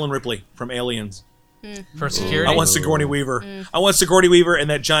 Ellen Ripley from Aliens. For security. I want Sigourney Weaver. I want Sigourney Weaver and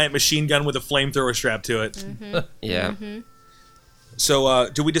that giant machine gun with a flamethrower strapped to it. Yeah. So,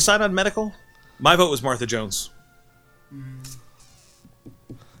 do we decide on medical? My vote was Martha Jones.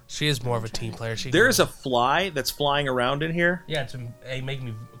 She is more of a team player. There is a fly that's flying around in here. Yeah, to make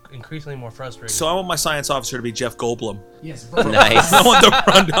me increasingly more frustrated. So I want my science officer to be Jeff Goldblum. Yes. Bro. Nice. I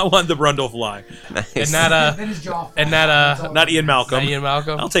want the Brundle fly. Nice. and not Then his jaw. and not falls. Not Ian Malcolm. not Ian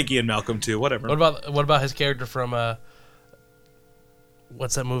Malcolm. I'll take Ian Malcolm too. Whatever. What about his character from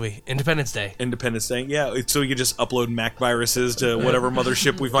what's that movie? Independence Day. Independence Day. Yeah, so we can just upload Mac viruses to whatever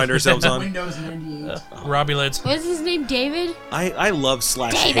mothership we find ourselves on. Windows 98. Robbie Lids. What's his name? David? I love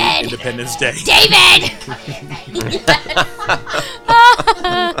slash David! hate Independence Day. David!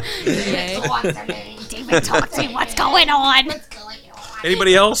 David, talk to me. What's going on?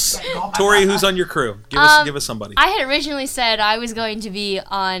 Anybody else? Tori, who's on your crew? Give us somebody. I had originally said I was going to be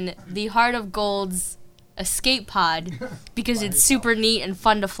on the Heart of Gold's escape pod because it's super neat and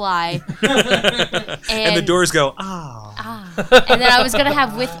fun to fly. And the doors go, And then I was gonna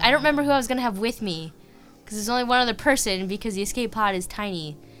have I don't remember who I was gonna have with me because there's only one other person because the escape pod is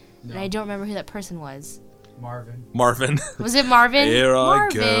tiny, and I don't remember who that person was. Marvin. Was it Marvin? Here I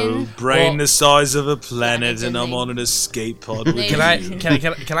go, Marvin. brain Well- the size of a planet, and I'm on an escape pod. With Can I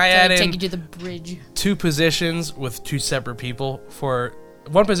add Take in you to the bridge. 2 positions with 2 separate people for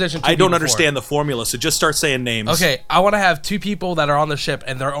one position? I don't understand the formula, so just start saying names. Okay, I want to have 2 people that are on the ship,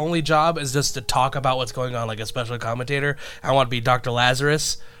 and their only job is just to talk about what's going on, like a special commentator. I want to be Dr.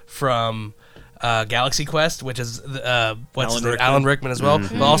 Lazarus from Galaxy Quest, which is Alan Rickman as well,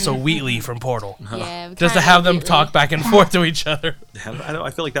 but also Wheatley from Portal. Yeah, Just to have them talk back and forth to each other. I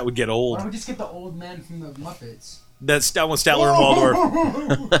feel like that would get Why old. don't we just get the old man from the Muppets? That's that one, Statler and Waldorf.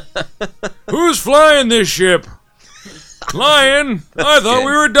 Who's flying this ship? Lion. I thought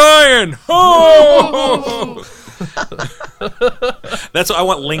we were dying. Oh! That's what I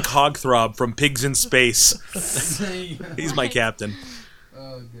want. Link Hogthrob from Pigs in Space. He's my captain.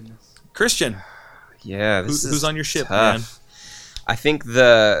 Oh goodness. Christian, Yeah, this who's is on your ship, tough. man? I think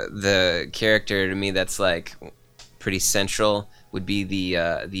the character to me that's like pretty central would be the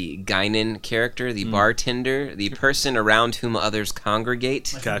Guinan character, the bartender, the person around whom others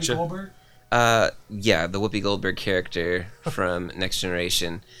congregate. Like Gotcha. Whoopi Goldberg? Yeah, the Whoopi Goldberg character from Next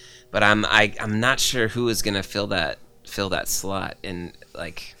Generation. But I'm not sure who is gonna fill that slot. And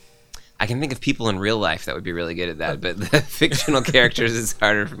like, I can think of people in real life that would be really good at that, but the fictional characters is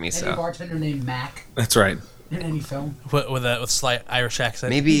harder for me. Any So bartender named Mac That's right. in any film? with slight Irish accent.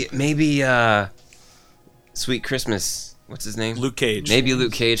 maybe Sweet Christmas. What's his name? Luke Cage. Maybe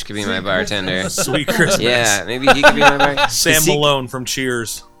Luke Cage could be my bartender. Sweet Christmas. Yeah, maybe he could be my bartender. Sam Malone from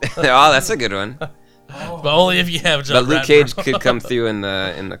Cheers. Oh, that's a good one. But only if you have John But Luke Bradford. Cage could come through in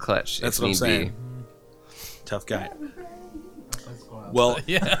the clutch. That's if what I'm need saying. be. Tough guy. Let's go out. Well,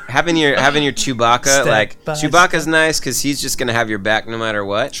 Yeah. Having your Chewbacca, Step like by Chewbacca's nice because he's just gonna have your back no matter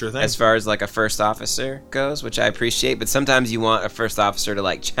what. Sure thing. As far as like a first officer goes, which I appreciate, but sometimes you want a first officer to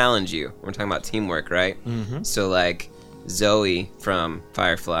like challenge you. We're talking about teamwork, right? Mm-hmm. So like Zoe from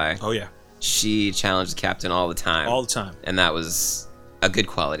Firefly, oh yeah, she challenged the captain all the time, all the time. and that was a good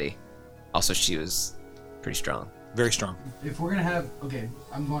quality. Also, she was pretty strong. Very strong. If we're gonna have, okay,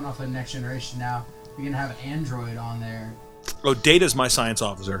 I'm going off the Next Generation now. We're gonna have an android on there. Oh, Data's my science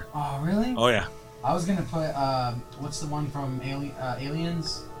officer. Oh really? Oh yeah, I was gonna put what's the one from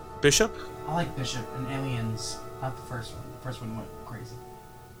Aliens? Bishop. I like Bishop and Aliens. Not the first one. The first one went crazy.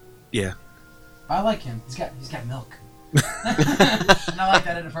 Yeah, But I like him. He's got milk. And I like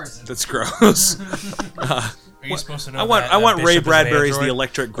that in a person. that's gross. Are you supposed to know? I want that, I want Bishop Ray is an Bradbury's android? the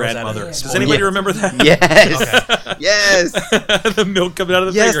electric Or is that grandmother. a- Does anybody Yeah. remember that? Yes, yes, The milk coming out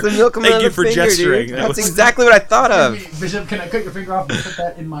of the yes. finger. The milk coming Thank out you of for the finger, gesturing. dude. That That's was- exactly what I thought of. Bishop, can I cut your finger off and put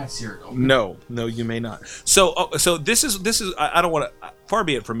that in my cereal? No, you may not. So this is I don't want to. Far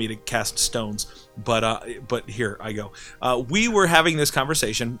be it from me to cast stones, but here I go. We were having this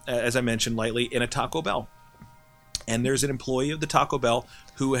conversation, as I mentioned lightly, in a Taco Bell, and there's an employee of the Taco Bell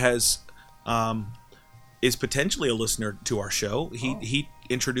who has is potentially a listener to our show. He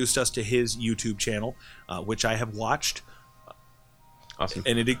introduced us to his YouTube channel, which I have watched. Awesome.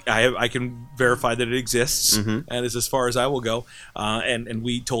 And I can verify that it exists, Mm-hmm. and is as far as I will go. And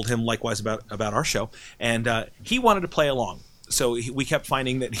we told him likewise about our show, and he wanted to play along. So we kept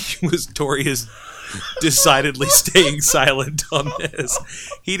finding that Tori is decidedly staying silent on this.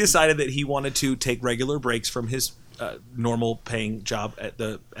 He decided that he wanted to take regular breaks from his normal paying job at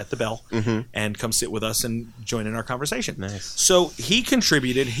the Bell and come sit with us and join in our conversation. Nice. So he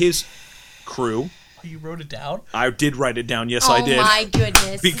contributed his crew. You wrote it down? I did write it down. Yes, Oh I did. my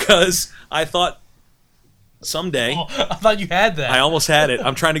goodness. Because I thought someday Oh, I thought you had that. I almost had it.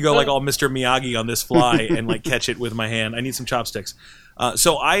 I'm trying to go like all Mr. Miyagi on this fly and like catch it with my hand. I need some chopsticks.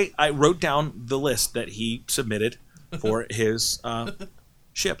 So I wrote down the list that he submitted for his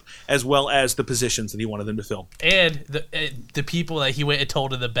ship, as well as the positions that he wanted them to fill. And the people that he went and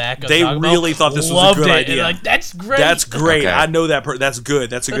told in the back of They Taco Bell really thought this was a loved good it. idea. And like, that's great. That's great. Okay. I know that. That's good.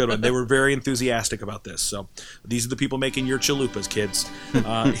 That's a good one. They were very enthusiastic about this. So these are the people making your chalupas, kids.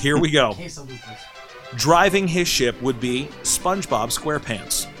 Here we go. Queso Lucas. Driving his ship would be SpongeBob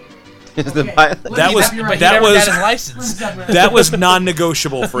SquarePants. The Okay, pilot. let That me was- have you But right he that never was- got his license. That was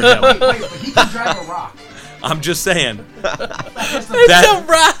non-negotiable for him. Wait, but he can drive a rock. I'm just saying. That's the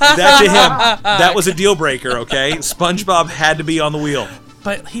That to him, that was a deal breaker. Okay, SpongeBob had to be on the wheel.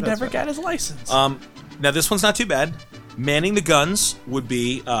 But he never got his license. Now this one's not too bad. Manning the guns would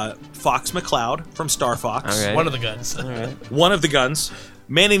be Fox McCloud from Star Fox. Okay. One of the guns. One of the guns.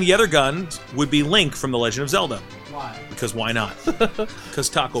 Manning the other gun would be Link from The Legend of Zelda. Why? Because why not? Because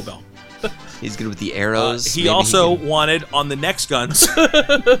Taco Bell. He's good with the arrows. He Maybe also can- wanted on the next guns.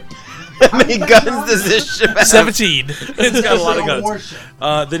 How many guns does this ship have? 17. It's got a lot of guns. Warship.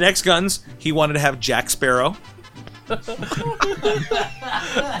 The next guns, he wanted to have Jack Sparrow,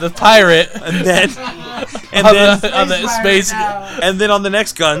 The pirate and then on the space. and then on the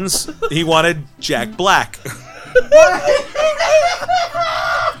next guns, he wanted Jack Black.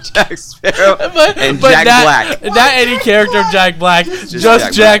 Jack Sparrow and But Jack not, Black. Not any character of Jack Black, just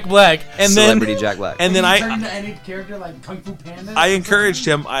Jack Jack Black. And Celebrity then Jack Black. and then Can you turn I into any character like Kung Fu Panda? I encouraged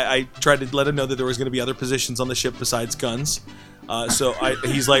him. I tried to let him know that there was going to be other positions on the ship besides guns. So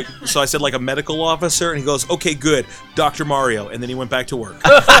I said like a medical officer, and he goes, "Okay, good, Dr. Mario," and then he went back to work.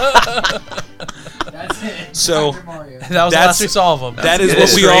 That's That's it. So- Dr. Mario. That was the That's- last we saw of him. That is good.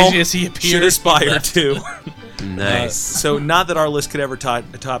 what we all Crazy as he should appeared. aspire to. Nice. So not that our list could ever top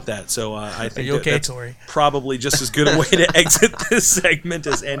that. So I Are think you okay, that's Tori? probably just as good a way to exit this segment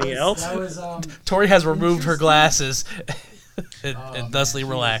as any else. That was Tori has removed her glasses and oh, thusly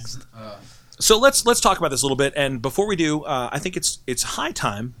man, relaxed. So let's talk about this a little bit. And before we do, I think it's high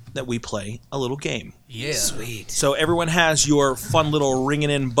time that we play a little game. Yeah. Sweet. So everyone has your fun little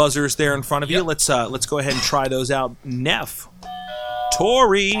ringing in buzzers there in front of you. Yep. Let's go ahead and try those out. Neff,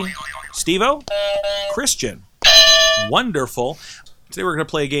 Tori, Stevo, Christian. Wonderful. Today we're going to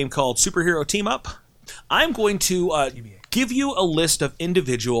play a game called Superhero Team Up. I'm going to give you a list of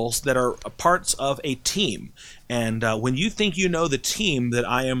individuals that are parts of a team. And when you think you know the team that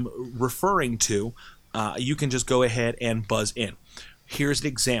I am referring to, you can just go ahead and buzz in. Here's an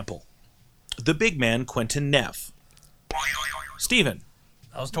example. The big man, Quentin Neff. Steven.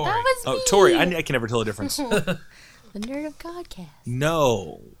 That was Tori. That was Oh, me. Tori. I can never tell the difference. The Nerd of Godcast.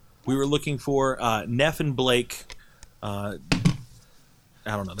 No. We were looking for Neff and Blake. I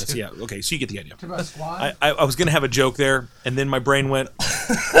don't know. That's okay. So you get the idea. Talk about squad. I was gonna have a joke there, and then my brain went,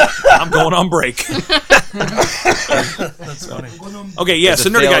 "I'm going on break." That's funny. Okay, yeah. There's So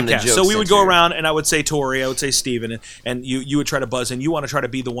a Nerdy fail in the Godcast. joke So we would go center. around, and I would say Tori, I would say Steven, and you would try to buzz in. You want to try to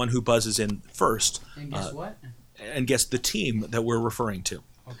be the one who buzzes in first, And guess what? and guess the team that we're referring to.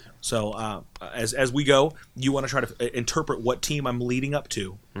 So as we go, you want to try to interpret what team I'm leading up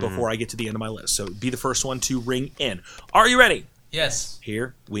to before I get to the end of my list. So be the first one to ring in. Are you ready? Yes.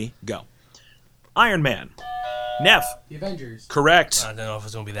 Here we go. Iron Man. Neff. The Avengers. Correct. I don't know if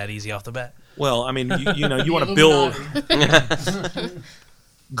it's going to be that easy off the bat. Well, I mean, you know, you want to build.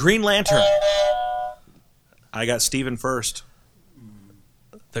 Green Lantern. I got Steven first.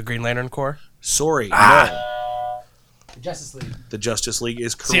 The Green Lantern Corps. Sorry. No. The Justice League. The Justice League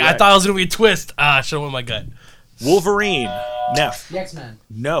is correct. See, I thought it was going to be a twist. I should have went my gut. Wolverine. Neff. The X-Men.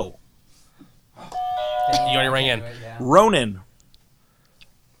 No. You already rang in. Yeah. Ronan.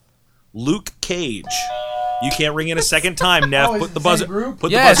 Luke Cage. You can't ring in a second time, Neff. Oh, is Put it the the buzzer. same group?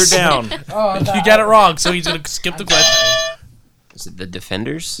 Put Yes. the buzzer down. Oh, I thought- You got it wrong, so he's going to skip the question. Is it the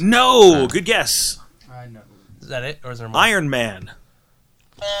Defenders? No. Good guess. I know. Is that it? Or is there more? Iron Man.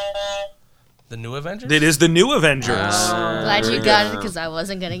 The New Avengers? It is the New Avengers. Glad There you we got go. it because I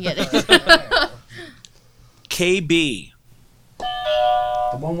wasn't gonna get it. KB.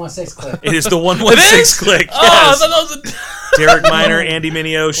 The 116 clip. It is the 116 click. Oh, I Yes. thought that was a... Derek Miner, Andy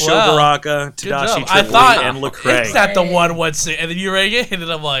Mineo, Sho Wow. Baraka, Good Tadashi job. I Tripoli, thought and Lecrae. it's not the 116, and then you rang it, and then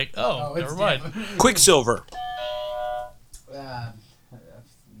I'm like, Oh, it's never mind. different. Quicksilver.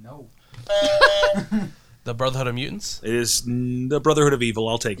 No. The Brotherhood of Mutants? It is the Brotherhood of Evil.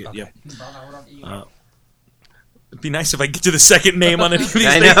 I'll take it. Yeah. It'd be nice if I get to the second name on any of these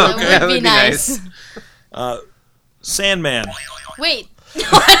I things. know. That That would be nice. Sandman. Wait. No,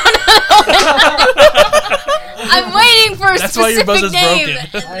 I don't know. I'm waiting for a That's why your specific buzzer's name.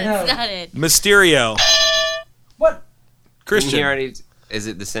 broken. I know. That's not it. Mysterio. What? Christian. He already, is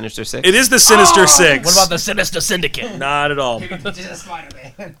it the Sinister Six? It is the Sinister Six. What about the Sinister Syndicate? Not at all. Just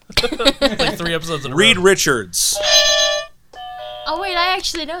Spider-Man. Like 3 episodes in a Reed row. Richards. Oh wait, I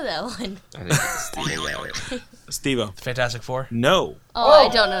actually know that one. I think Steven got it. Steve-O. Fantastic Four. No. Oh, I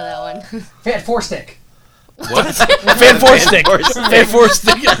don't know that one. Fat Four Stick. Fan Four Stick. Fan Four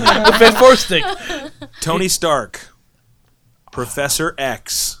Stick. The Fan Four Stick. Tony Stark. Professor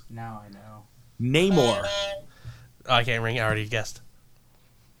X. Now I know. Namor. Oh, I can't ring. I already guessed.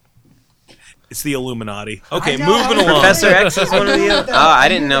 It's the Illuminati. Okay, I know, moving I know. along. Professor X is one of the. Oh, I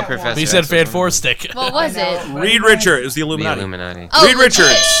didn't know But Professor. But you X said was Fan one of Four them. Stick. What was it? Reed Richards. It was the The Illuminati. Illuminati. Oh, Reed legit.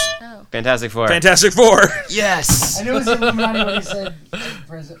 Richards. Oh. Fantastic Four. Fantastic Four. Yes. I knew it was the Illuminati when he said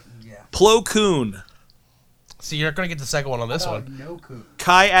president. Yeah. Plo Koon. See, you're not going to get the second one on this one. No coup.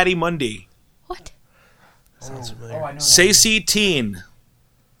 Kai Adimundi. What? Sounds Oh, familiar. I know. that. Sacy Teen.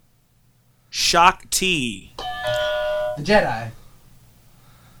 Shock T. The Jedi.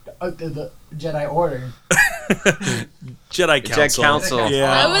 The Jedi Order. Jedi Council. Council.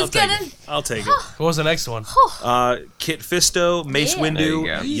 Yeah, I I'll was take gonna. it. I'll take it. What was the next one? Kit Fisto, Mace Yeah. Windu,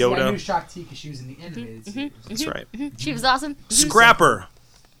 There you go. Yeah, I knew Yoda. Shock T because she was in the animated series. That's right. She was awesome. Scrapper.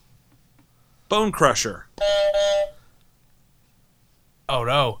 Bone Crusher. Oh,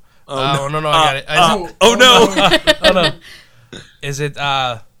 no. Oh, Oh, no, I got it. oh no. Oh, no. Is it,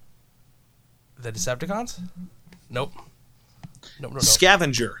 the Decepticons? Nope. Nope.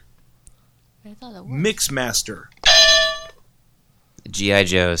 Scavenger. I thought that was. Mixmaster. G.I.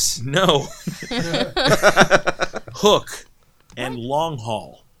 Joes. No. Hook. And Long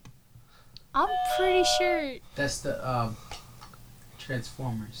Haul. I'm pretty sure. That's the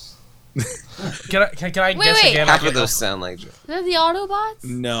Transformers. Can I Wait, guess wait. again? Half of those sound like. They're the Autobots?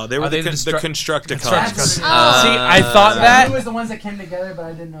 No, they were Are they the the Constructicons. That's- See, I thought I that. knew it was the ones that came together, but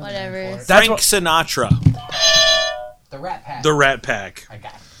I didn't know. the Whatever. name for it. That's Frank Sinatra, The Rat Pack. the Rat Pack. I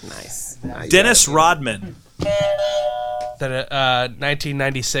got it. Nice. Dennis Rodman, That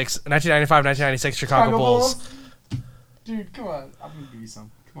 1995, 1996 Chicago Bulls. Dude, come on. I'm gonna give you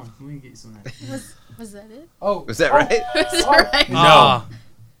some. Come on, let me get you some of that. Was that it? Oh, Was that right? Was it right? No.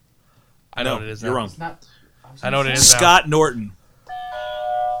 I know no, what it is. you're now. wrong. It's not. I know what it is. Scott Norton,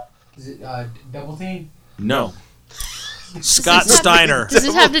 Is it Double Team? no. Scott Steiner, Does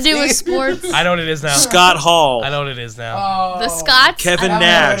this have to do with sports? I know what it is now. Scott Hall, I know what it is now. Oh, The Scots? Kevin I know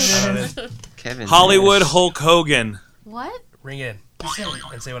Nash, what it is. Kevin. Hollywood Nash. Hulk Hogan, What? Ring in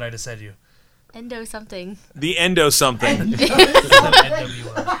and say what I just said to you. Endo something. the Endo something,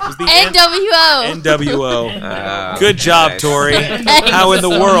 NWO. the NWO. NWO. Good job, Nice. Tori. How in the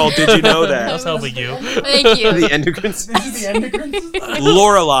world did you know I that? was helping you. Thank you. The endocrine. This is the endocrine system?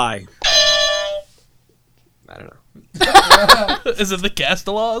 Lorelai, I don't know. Is it the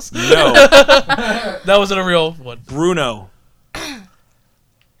Castellaws? no. That wasn't a real one. Bruno,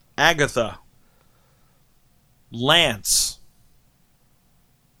 Agatha, Lance.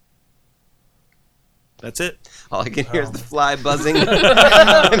 That's it. All I can hear is the fly buzzing. And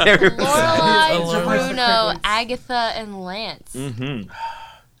everyone's- Lorelai, Lorelai. Bruno, Agatha, and Lance. Mm-hmm.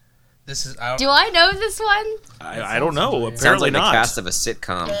 This is. Do I know this one? I don't know. familiar. Apparently Sounds like not. the cast of a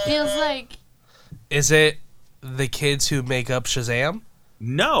sitcom. Feels like. Is it the kids who make up Shazam?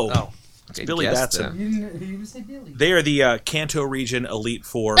 No. Oh. It's Good Billy guess, Batson. You didn't say Billy. They are the Kanto Region Elite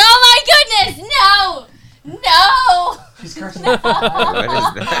Four. Oh my goodness! No! No! She's cursing. What is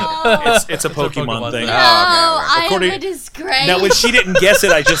that? It's a Pokemon Pokemon thing. thing. No, Oh, I According- am a disgrace. Now, when she didn't guess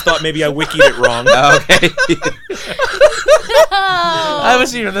it, I just thought maybe I wikied it wrong. Okay. I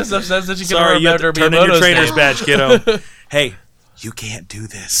was hearing this stuff says that you can Sorry, you have remember to turn in your Miyamoto's trainer's name. badge, kiddo. Hey, you can't do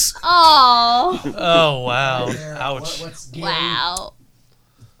this. Oh, Oh wow! There, Ouch! What's Gary? wow.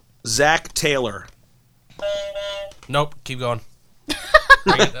 Zach Taylor. Nope. Keep going.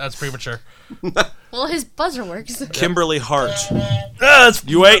 Bring it. That's premature. Well, his buzzer works. Kimberly Hart. That's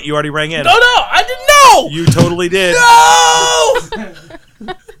You wait, you already rang in. no, I didn't know. You totally did. No!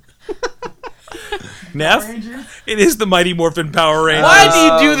 Neff, Rangers? it is the Mighty Morphin Power Rangers.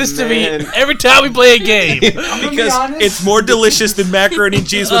 Why do you do this to man. me every time we play a game? Because honest? it's more delicious than macaroni and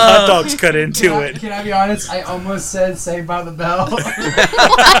cheese with hot dogs cut into it. Can I be honest? I almost said Saved by the Bell. Then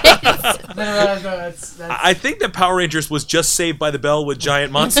I realized, no, that's I think that Power Rangers was just Saved by the Bell with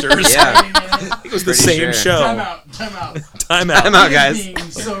giant monsters. Yeah. It was the Pretty same sure. show. Time out. Time out. Time out. Time out, guys. Being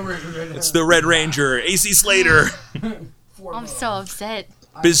so rude right now. It's the Red Ranger, AC Slater, I'm so upset.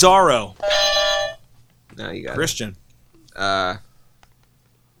 Bizarro, No, you got Christian. it. I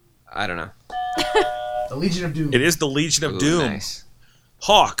don't know. The Legion of Doom. It is the Legion of Ooh, Doom. Nice.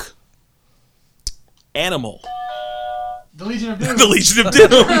 Hawk. Animal. The Legion of Doom. The Legion of Doom.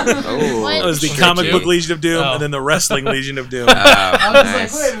 Oh. What? That was the Tricky. comic book Legion of Doom, Oh. and then the wrestling Legion of Doom. I was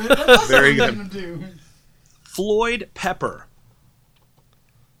Nice. like, wait a minute. That's also Very the good. Legion of Doom. Floyd Pepper.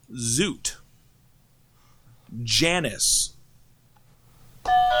 Zoot. Janice.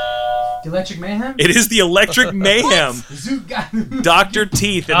 The Electric Mayhem? It is the Electric Mayhem. Zoot got Dr.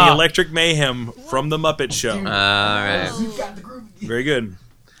 Teeth and the Ah. Electric Mayhem from The Muppet Show. All right. Zoot got the groove. Very good.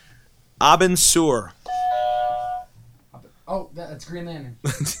 Abin Sur Oh, that's Green Lantern.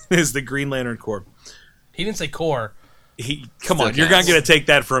 is the Green Lantern Corps. He didn't say core. Come on, Still you're not counts. going to take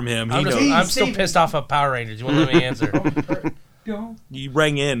that from him. He I'm, knows. still Save it. pissed off at Power Rangers. You want to let me answer? Go. You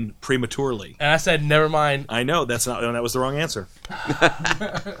rang in prematurely. And I said, never mind. I know that was the wrong answer.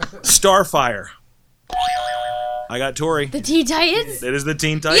 Starfire. I got Tori. The Teen Titans? It is the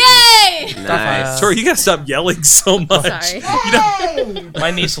Teen Titans. Yay! Nice. Tori, you gotta stop yelling so much. Sorry.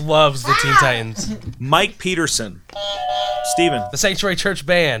 My niece loves the Teen Titans. Mike Peterson. Steven. The Sanctuary Church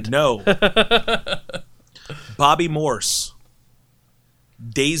Band. No. Bobby Morse.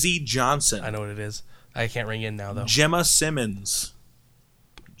 Daisy Johnson. I know what it is. I can't ring in now, though. Gemma Simmons.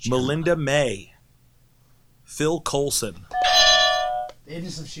 Melinda May. Phil Coulson.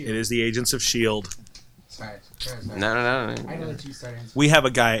 Agents of S.H.I.E.L.D. It is the Agents of S.H.I.E.L.D. Sorry. No. I know that you start answering. We have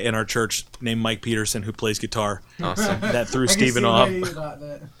a guy in our church named Mike Peterson who plays guitar. Awesome. That threw I can Steven see off. why you thought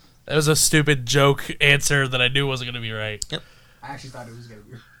that. That was a stupid joke answer that I knew wasn't going to be right. I actually thought it was going to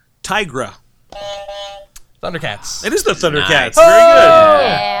be. Tigra. Thundercats. It is the Thundercats. Nice. Very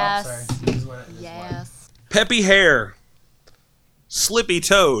Yes. Sorry. This is what, this is Yes. good. Peppy Hair. Slippy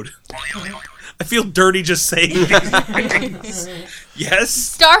Toad. I feel dirty just saying these. Yes.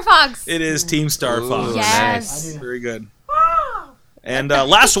 Star Fox. It is Team Star Ooh, Fox. Yes. I do. Very good. And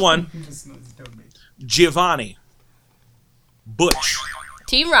last one, Giovanni. Butch.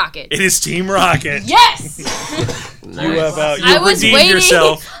 Team Rocket. It is Team Rocket. Yes! You have redeemed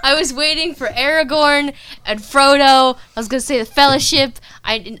yourself. I was waiting for Aragorn and Frodo. I was gonna say the Fellowship.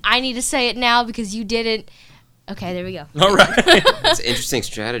 I need to say it now because you didn't. Okay, there we go. All right. It's an interesting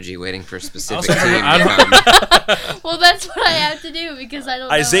strategy, waiting for a specific team to come. Well, that's what I have to do because I don't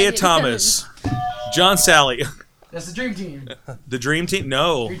know Isaiah any of Thomas. John Sally. That's the Dream Team. The Dream Team?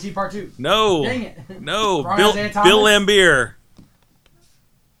 No. Dream Team Part 2. No. Dang it. No. Wrong Bill Isaiah Thomas. Lambier.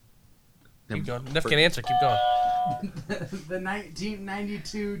 Keep going. Enough can answer. Keep going. The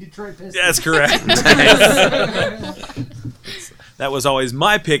 1992 Detroit Pistons. That's correct. That was always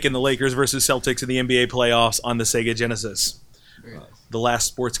my pick in the Lakers versus Celtics in the NBA playoffs on the Sega Genesis. Very nice. The last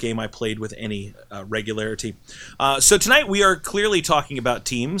sports game I played with any regularity. So tonight we are clearly talking about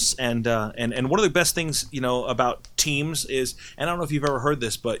teams, and one of the best things about teams is, and I don't know if you've ever heard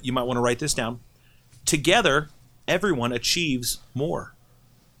this, but you might want to write this down. Together, everyone achieves more.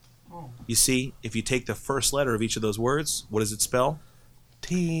 You see, if you take the first letter of each of those words, what does it spell?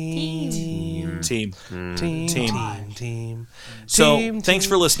 Team. Team. Team. So, thanks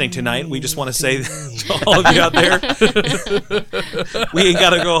for listening tonight. We just want to say to all of you out there, we ain't got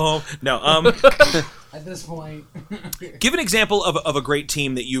to go home. No. At this point. Give an example of a great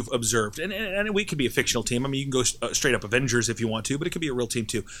team that you've observed. And we could be a fictional team. I mean, you can go straight up Avengers if you want to, but it could be a real team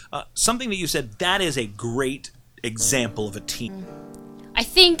too. Something that you said, that is a great example of a team. I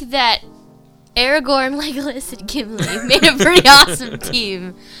think that Aragorn, Legolas, and Gimli made a pretty awesome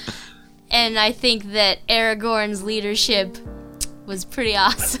team. And I think that Aragorn's leadership was pretty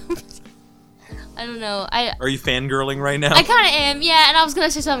awesome. I don't know. Are you fangirling right now? I kind of am, yeah. And I was going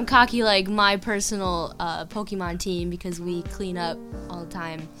to say something cocky like my personal Pokemon team because we clean up all the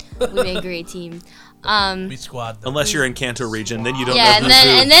time. We make a great team. We squad them. Unless you're in Kanto region, then you don't know Yeah, who's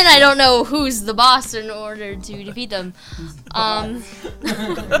and then I don't know who's the boss in order to defeat them.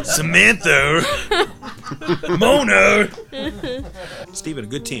 Samantha. Mona. Steven, a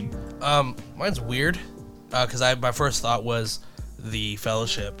good team. Mine's weird, because my first thought was the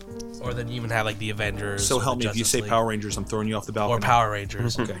Fellowship, or then you even have like the Avengers. So or help the me, if you Justice say League, Power Rangers, I'm throwing you off the balcony. or Power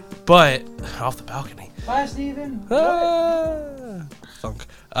Rangers. Okay. But off the balcony. Bye, Steven. Thunk.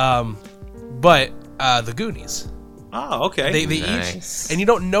 But the Goonies. Oh, okay. They Nice. each, and you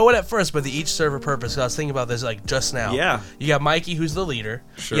don't know it at first, but they each serve a purpose. I was thinking about this like just now. Yeah. You got Mikey, who's the leader.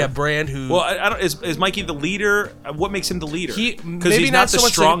 Sure. You got Brand, who. Well, I don't. Is Mikey the leader? What makes him the leader? Because he's not the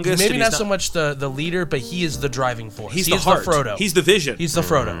strongest. Maybe and not he's so much the leader, but he is the driving force. He's He the is heart. the Frodo. He's the vision. He's the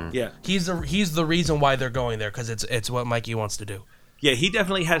Frodo. Yeah. He's the reason why they're going there, because it's what Mikey wants to do. Yeah, he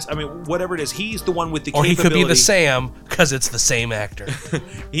definitely has. I mean, whatever it is, he's the one with the Or he capability. could be the Sam, because it's the same actor.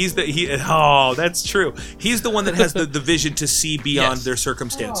 Oh, that's true. He's the one that has the vision to see beyond Yes. their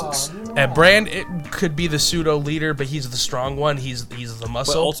circumstances. And Brand, it could be the pseudo leader, but he's the strong one. He's the But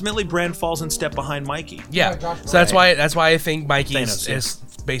muscle. ultimately, Brand falls in step behind Mikey. Yeah, Josh so that's why I think Mikey Thanos, yeah. is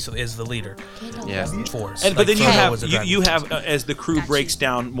basically the leader. Yeah. Force. But then Frodo was the you driving have as the crew breaks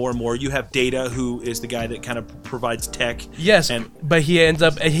down more and more, you have Data, who is the guy that kind of provides tech. Yes, and but he ends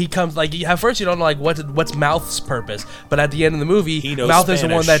up, and he comes like at first you don't know like what's Mouth's purpose, but at the end of the movie, He knows Mouth is the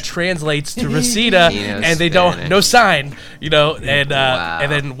one Spanish. that translates to Reseda, He knows and they Spanish. don't no sign, and Wow.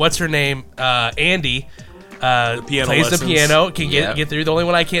 and then what's her name, Andy. piano plays lessons. the piano, can Yep. get through. The only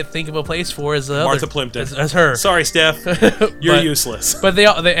one I can't think of a place for is Martha Plimpton. Is her. Sorry, Steph, you're But- useless. But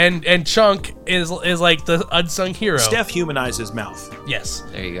and Chunk is like the unsung hero. Steph humanizes Mouth. Yes.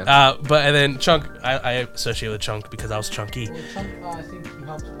 There you go. And then Chunk, I associate with Chunk because I was chunky. Chunk, I think he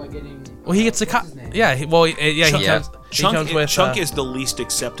helps by getting. Well, he gets the what's his name? yeah. He Yeah. comes with Chunk is the least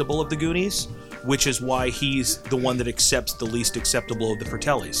acceptable of the Goonies, which is why he's the one that accepts the least acceptable of the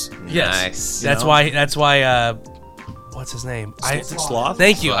Fratellis. yes. Nice. That's why. What's his name? Sloth?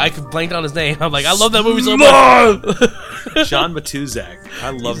 Thank you. Sloth. I blanked on his name. I'm like, I love that movie so much. John Matuzak.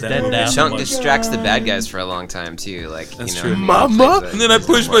 I love that dead movie now. so Chunk much. distracts the bad guys for a long time too. Like That's you true. know, Mama? And then I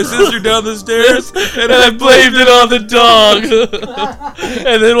pushed my sister down the stairs, and I blamed it on the dog.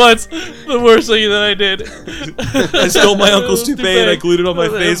 And then what's the worst thing that I did? I stole my uncle's toupee and I glued it on my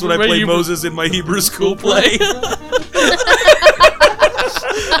Well, face when I right, played you- Moses in my Hebrew school play.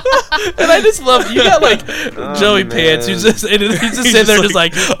 And I just love you got like Joey man. Pants who's just sitting there just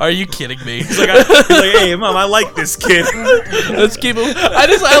like, are you kidding me? He's like, hey, Mom, I like this kid. Let's keep him.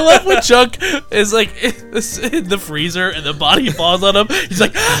 I love when Chuck is like in the freezer and the body falls on him. He's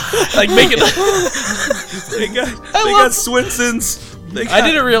like making. They got Swenson's I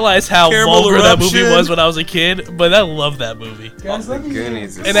didn't realize how Caramel vulgar that movie Eruption. was when I was a kid, but I love that movie. Guys, let me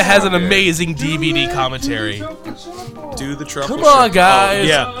Goonies. And it has an so good. amazing DVD commentary. Do the truffle. Come on, shuffle. guys. Oh,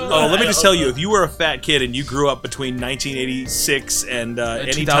 yeah. Oh, let me just tell you, if you were a fat kid and you grew up between 1986 and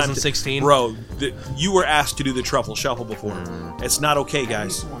any 2016. bro, you were asked to do the truffle shuffle before. It's not okay,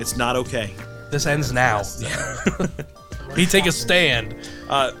 guys. It's not okay. This ends now. We take a stand.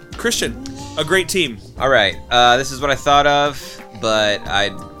 Christian, a great team. All right, this is what I thought of, but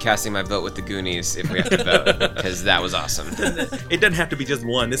I'm casting my vote with the Goonies if we have to vote, because that was awesome. It doesn't have to be just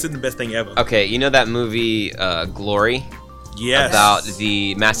one. This isn't the best thing ever. Okay, you know that movie Glory? Yes. About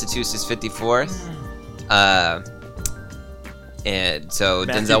the Massachusetts 54th? And so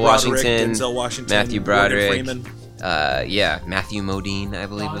Matthew Denzel Broderick, Washington, Denzel Washington, Matthew Morgan Broderick, Freeman. yeah, Matthew Modine, I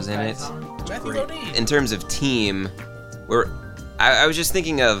believe, was in it. Matthew Modine. In terms of team, I was just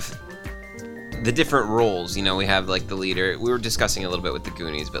thinking of the different roles. You know, we have like the leader. We were discussing a little bit with the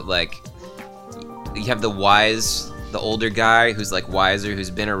Goonies, but like you have the older guy who's like wiser, who's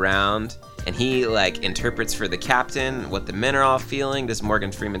been around, and he like interprets for the captain what the men are all feeling. This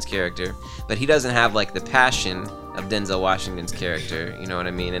Morgan Freeman's character, but he doesn't have like the passion of Denzel Washington's character. You know what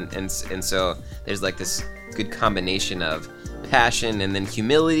I mean? And so there's like this good combination of passion and then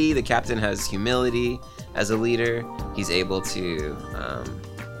humility. The captain has humility as a leader. He's able to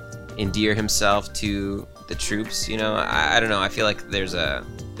endear himself to the troops. You know, I don't know. I feel like there's a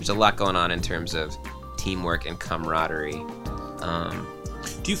lot going on in terms of teamwork and camaraderie.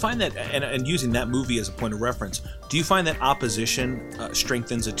 Do you find that, and using that movie as a point of reference, do you find that opposition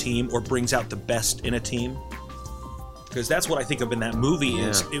strengthens a team or brings out the best in a team? Because that's what I think of in that movie. Yeah.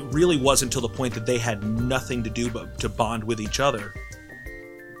 Is it really was until the point that they had nothing to do but to bond with each other.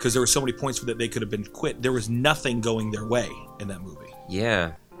 Because there were so many points that they could have been quit. There was nothing going their way in that movie.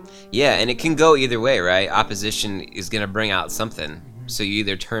 Yeah, and it can go either way, right? Opposition is gonna bring out something. So you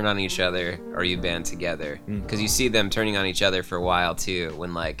either turn on each other or you band together. Because you see them turning on each other for a while too,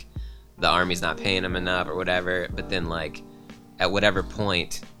 when like the army's not paying them enough or whatever. But then like at whatever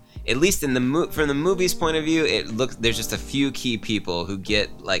point, at least in from the movie's point of view, there's just a few key people who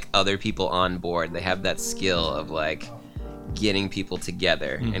get like other people on board. They have that skill of like getting people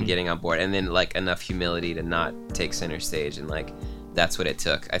together and getting on board, and then like enough humility to not take center stage, and like that's what it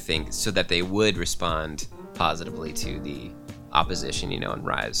took, I think, so that they would respond positively to the opposition, you know, and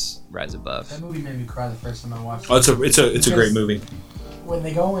rise above. That movie made me cry the first time I watched it. Oh, it's a great movie. When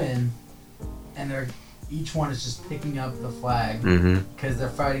they go in, and each one is just picking up the flag because they're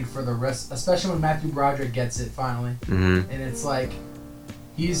fighting for the rest. Especially when Matthew Broderick gets it finally, and it's like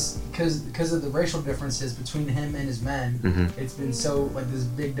he's because of the racial differences between him and his men. It's been so like this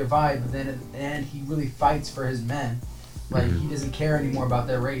big divide, but then at the end he really fights for his men. Like he doesn't care anymore about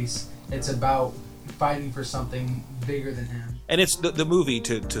their race. It's about fighting for something bigger than him. And it's the movie,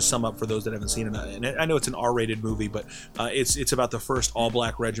 to sum up for those that haven't seen it, and I know it's an R-rated movie, but it's about the first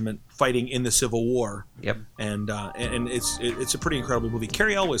all-black regiment fighting in the Civil War. Yep. And it's a pretty incredible movie.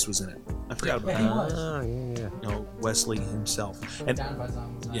 Cary Elwes was in it. I forgot about Yeah, he that. was. Oh, yeah. No, Wesley himself. And Down by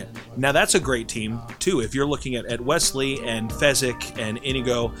Zombies. yeah, now that's a great team too. If you're looking at Wesley and Fezzik and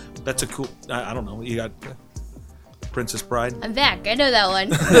Inigo, that's a cool. I don't know. You got Princess Bride. I'm back. I know that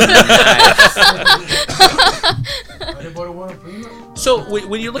one. So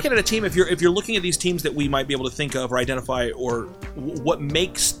when you're looking at a team, if you're looking at these teams that we might be able to think of or identify, or what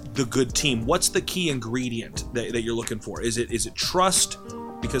makes the good team, what's the key ingredient that you're looking for? Is it trust?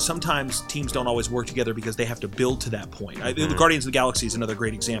 Because sometimes teams don't always work together because they have to build to that point. The Guardians of the Galaxy is another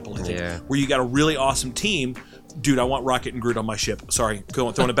great example, I think, where you got a really awesome team. Dude, I want Rocket and Groot on my ship. Sorry,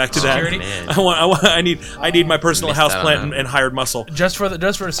 throwing it back to that. Man. I need my personal Missed out on houseplant that. and hired muscle. Just for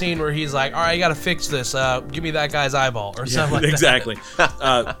the scene where he's like, all right, you gotta fix this. Give me that guy's eyeball or something like Exactly.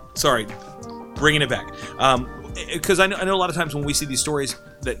 Sorry, bringing it back. Because I know a lot of times when we see these stories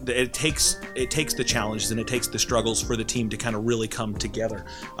that it takes the challenges and it takes the struggles for the team to kind of really come together.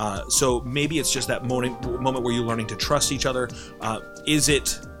 So maybe it's just that moment where you're learning to trust each other. Is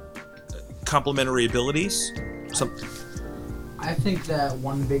it complementary abilities? I think that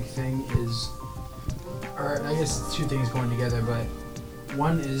one big thing is, or I guess two things going together, but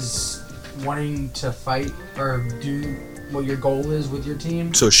one is wanting to fight or do what your goal is with your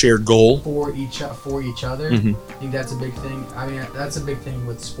team So shared goal. for each other. I think that's a big thing. I mean, that's a big thing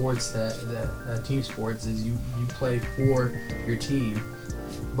with sports, that team sports, is you play for your team.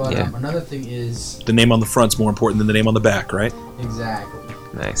 But Yeah. another thing is, The name on the front's more important than the name on the back, right? exactly.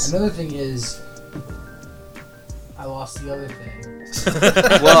 Nice. Another thing is, I lost the other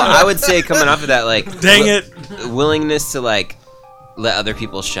thing. Well, I would say coming off of that, like, Dang it! willingness to like let other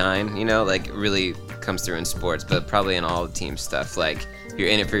people shine, you know, like really comes through in sports, but probably in all the team stuff. Like, if you're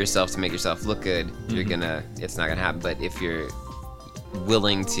in it for yourself to make yourself look good, it's not gonna happen. But if you're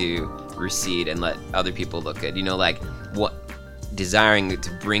willing to recede and let other people look good, desiring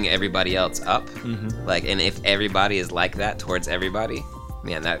to bring everybody else up, like, and if everybody is like that towards everybody,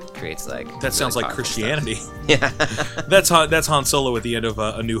 man, that creates like that really sounds like powerful Christianity. stuff. Yeah. That's Han Solo at the end of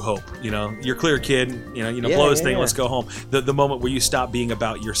A New Hope. You're clear, kid. Blow this thing. Let's go home. The moment where you stop being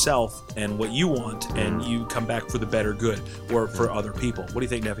about yourself and what you want, and you come back for the better good or for other people. What do you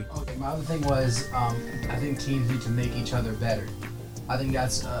think, Nevi? Okay, my other thing was, I think teams need to make each other better. I think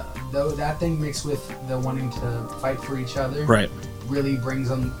that's that thing mixed with the wanting to fight for each other. Right. Really brings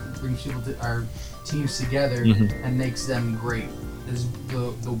people to our teams together and makes them great. Is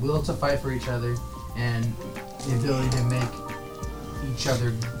the will to fight for each other and the ability to make each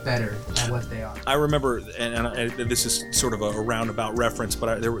other better at what they are. I remember, and this is sort of a roundabout reference,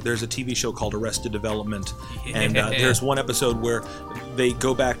 but there's a TV show called Arrested Development, and there's one episode where they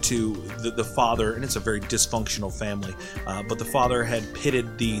go back to the father, and it's a very dysfunctional family, but the father had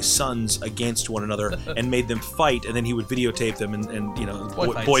pitted the sons against one another and made them fight, and then he would videotape them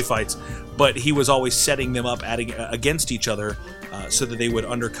and boy fights, but he was always setting them up against each other so that they would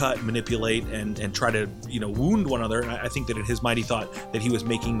undercut, manipulate, and try to wound one another. And I think that in his mind he thought that he was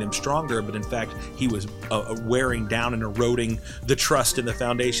making them stronger, but in fact he was wearing down and eroding the trust in the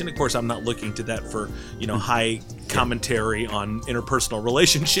foundation. Of course, I'm not looking to that for high commentary on interpersonal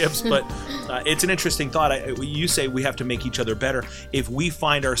relationships, but it's an interesting thought. You say we have to make each other better. If we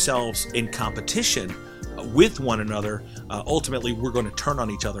find ourselves in competition with one another, ultimately we're going to turn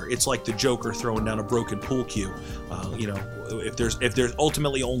on each other. It's like the Joker throwing down a broken pool cue. If there's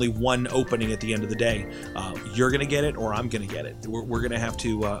ultimately only one opening at the end of the day, you're going to get it or I'm going to get it. We're going to have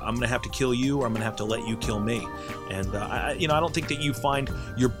to. I'm going to have to kill you, or I'm going to have to let you kill me. And I don't think that you find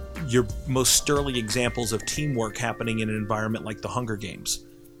your most sterling examples of teamwork happening in an environment like the Hunger Games.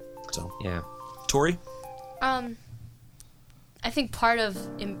 So yeah, Tori. I think part of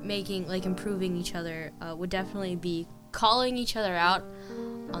improving each other would definitely be calling each other out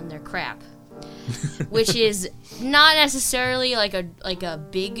on their crap, which is not necessarily like a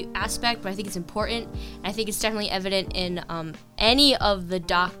big aspect, but I think it's important. And I think it's definitely evident in any of the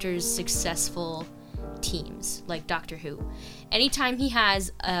Doctor's successful teams, like Doctor Who. Anytime he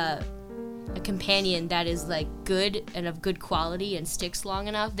has a companion that is like good and of good quality and sticks long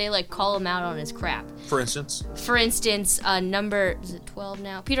enough, they like call him out on his crap. For instance, number is it 12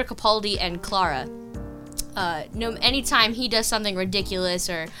 now? Peter Capaldi and Clara. Anytime he does something ridiculous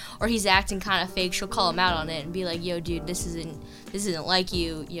or he's acting kind of fake, she'll call him out on it and be like, "Yo, dude, this isn't like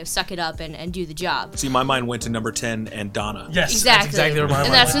you. Suck it up and do the job." See, my mind went to number 10 and Donna. Yes, exactly. That's exactly where my mind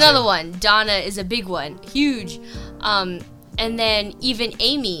and that's went another to. one. Donna is a big one, huge. And then even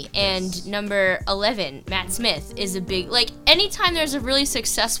Amy and number 11, Matt Smith, is a big... Like, anytime there's a really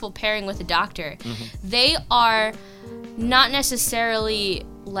successful pairing with a Doctor, they are not necessarily,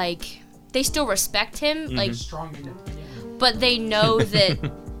 like... They still respect him, like... Strong independent. But they know that...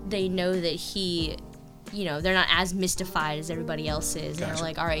 he... they're not as mystified as everybody else is. Gotcha. And they're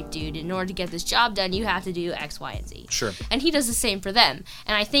like, all right, dude, in order to get this job done, you have to do X, Y, and Z. Sure. And he does the same for them.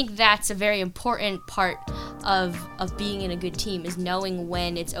 And I think that's a very important part of being in a good team, is knowing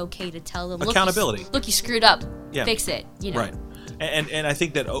when it's okay to tell them, accountability. Look, you screwed up. Yeah. Fix it. Right. And I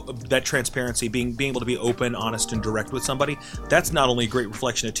think that that transparency, being able to be open, honest, and direct with somebody, that's not only a great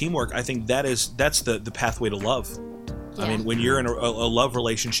reflection of teamwork. I think that's the pathway to love. Yeah. I mean, when you're in a love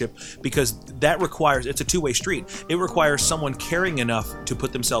relationship, because that requires, it's a two-way street. It requires someone caring enough to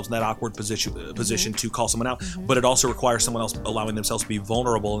put themselves in that awkward position to call someone out, but it also requires someone else allowing themselves to be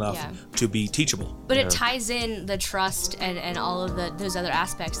vulnerable enough to be teachable. But it ties in the trust and all of those other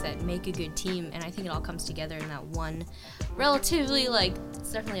aspects that make a good team, and I think it all comes together in that one relatively,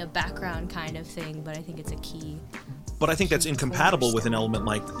 it's definitely a background kind of thing, but I think it's a key. But I think that's incompatible with an element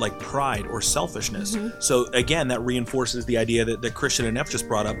like pride or selfishness. So again, that reinforces the idea that Christian and Neff just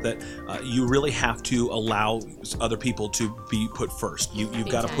brought up, that you really have to allow other people to be put first. You've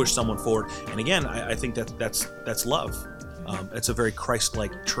got to push someone forward. And again, I think that's love. It's a very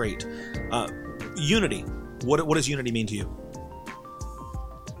Christ-like trait. Unity. What does unity mean to you?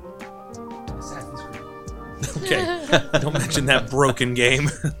 Assassin's Creed. Okay, don't mention that broken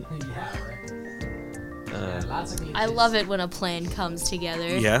game. Yeah, right. Lots of I love it when a plan comes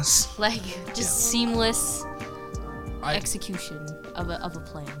together. Yes. Seamless execution of a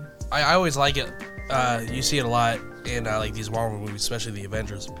plan. I always like it. You see it a lot in these Marvel movies, especially the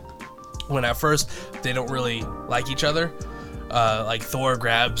Avengers. When at first they don't really like each other. Like Thor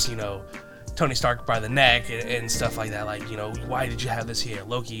grabs, Tony Stark by the neck and stuff like that. Like, why did you have this here,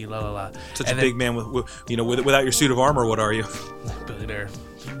 Loki? La la la. Such a big man without your suit of armor. What are you? Billionaire,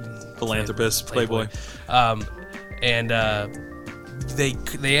 philanthropist, playboy.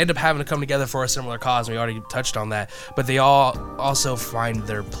 They end up having to come together for a similar cause, and we already touched on that. But they all also find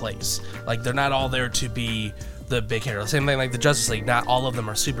their place. Like, they're not all there to be the big hero. Same thing like the Justice League. Not all of them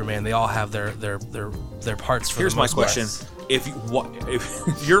are Superman. They all have their parts. For Here's the my most question: if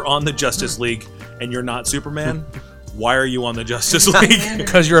you're on the Justice League and you're not Superman, why are you on the Justice League?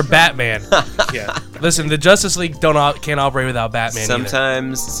 Because you're a Batman. Yeah. Listen, the Justice League can't operate without Batman.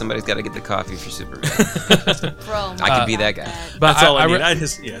 Sometimes somebody's got to get the coffee for Superman. Bro, I could be that guy. But That's all I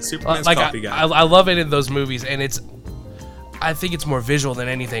need. Superman's coffee guy. I love it in those movies, and I think it's more visual than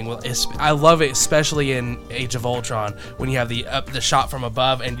anything. I love it, especially in Age of Ultron, when you have the shot from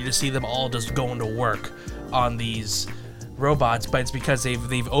above, and you just see them all just going to work on these robots. But it's because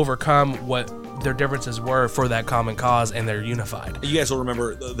they've overcome what their differences were for that common cause, and they're unified. You guys will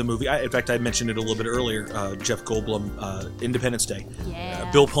remember the movie. In fact, I mentioned it a little bit earlier. Jeff Goldblum, Independence Day.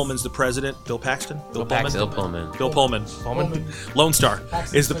 Yeah. Bill Pullman's the president. Bill Paxton. Bill Pullman. Bill Pullman. Lone Star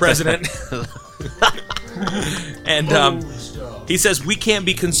is the president. And he says, we can't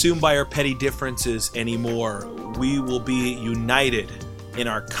be consumed by our petty differences anymore. We will be united in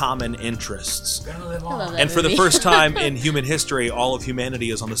our common interests. And for the first time in human history, all of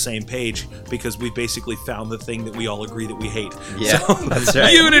humanity is on the same page because we basically found the thing that we all agree that we hate. Yeah, so, that's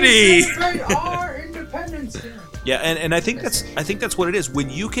right. Unity. Celebrate our independence. Yeah, and I think that's what it is. When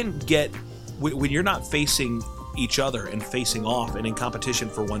you can get, when you're not facing each other and facing off and in competition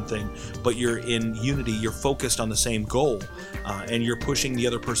for one thing, but you're in unity, you're focused on the same goal, and you're pushing the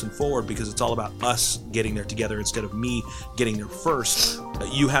other person forward because it's all about us getting there together instead of me getting there first.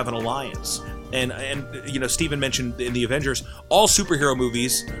 You have an alliance. And Steven mentioned in the Avengers, all superhero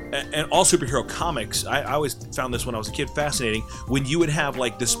movies and all superhero comics, I always found this when I was a kid fascinating, when you would have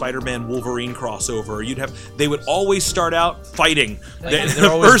like the Spider-Man Wolverine crossover, they would always start out fighting.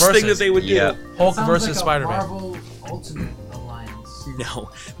 The first thing that they would do. Hulk Sounds versus like a Spider-Man. Marvel Ultimate Alliance. No,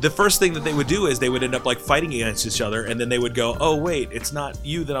 the first thing that they would do is they would end up like fighting against each other, and then they would go, "Oh wait, it's not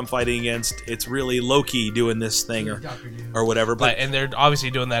you that I'm fighting against. It's really Loki doing this thing or whatever." But and they're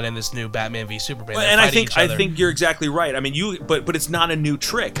obviously doing that in this new Batman v Superman. And I think you're exactly right. I mean, but it's not a new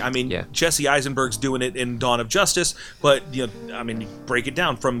trick. I mean, Jesse Eisenberg's doing it in Dawn of Justice, but you break it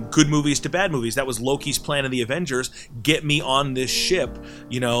down from good movies to bad movies. That was Loki's plan in the Avengers: get me on this ship,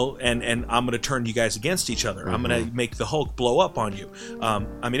 and I'm going to turn you guys against each other. I'm going to make the Hulk blow up on you.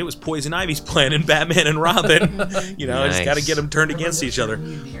 It was Poison Ivy's plan in Batman and Robin. Nice. Just got to get them turned against each other.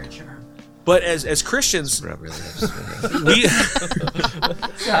 But as Christians, we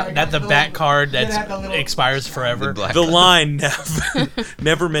that the bat card that expires forever. The line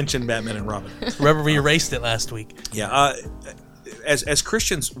never mentioned Batman and Robin. Remember, we erased it last week. Yeah. As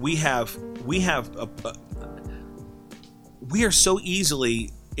Christians, we are so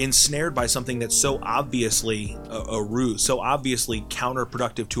easily ensnared by something that's so obviously a ruse, so obviously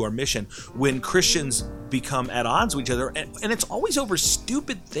counterproductive to our mission. When Christians become at odds with each other, and it's always over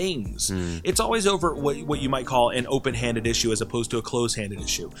stupid things. It's always over what you might call an open-handed issue as opposed to a closed-handed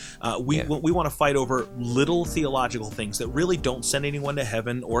issue. We want to fight over little theological things that really don't send anyone to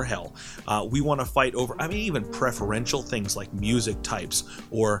heaven or hell. We want to fight over, even preferential things like music types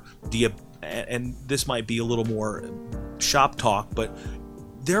or and this might be a little more shop talk, but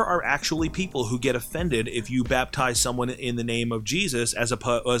there are actually people who get offended if you baptize someone in the name of Jesus as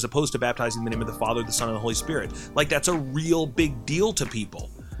opposed to baptizing in the name of the Father, the Son, and the Holy Spirit. Like, that's a real big deal to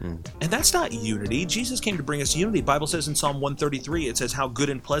people. And that's not unity. Jesus came to bring us unity. The Bible says in Psalm 133, it says how good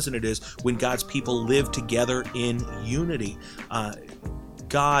and pleasant it is when God's people live together in unity.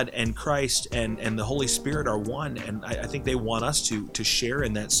 God and Christ and the Holy Spirit are one, and I think they want us to share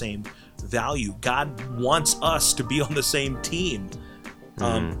in that same value. God wants us to be on the same team.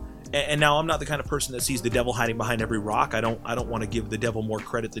 And now I'm not the kind of person that sees the devil hiding behind every rock. I don't want to give the devil more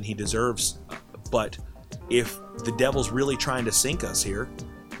credit than he deserves. But if the devil's really trying to sink us here,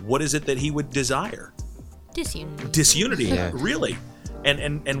 what is it that he would desire? Disunity, really.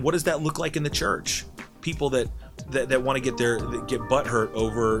 And what does that look like in the church? People that want to get butthurt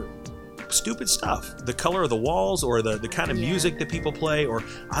over stupid stuff, the color of the walls, or the kind of music that people play, or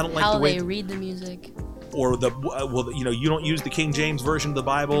I don't like how the way they read the music. Or you don't use the King James version of the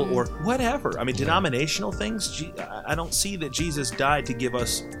Bible, or whatever. Denominational things. I don't see that Jesus died to give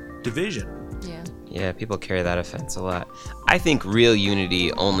us division. Yeah, people carry that offense a lot. I think real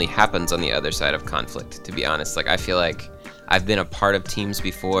unity only happens on the other side of conflict, to be honest. Like, I feel like I've been a part of teams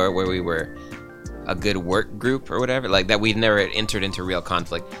before where we were a good work group or whatever, like that we'd never entered into real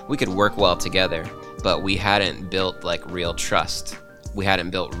conflict. We could work well together, but we hadn't built like real trust. We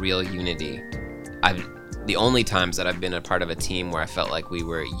hadn't built real unity. The only times that I've been a part of a team where I felt like we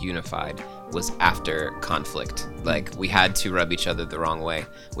were unified was after conflict. Like we had to rub each other the wrong way.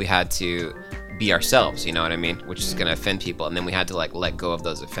 We had to be ourselves, you know what I mean? Which is gonna offend people, and then we had to like let go of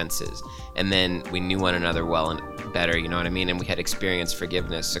those offenses. And then we knew one another well and better, you know what I mean? And we had experienced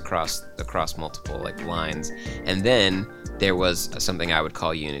forgiveness across multiple like lines. And then there was something I would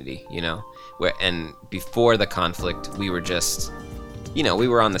call unity, you know? And before the conflict, we were just, you know, we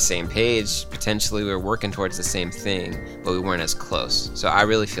were on the same page. Potentially, we were working towards the same thing, but we weren't as close. So I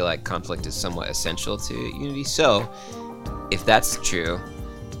really feel like conflict is somewhat essential to unity. So if that's true,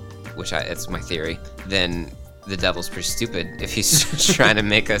 which it's my theory, then the devil's pretty stupid if he's trying to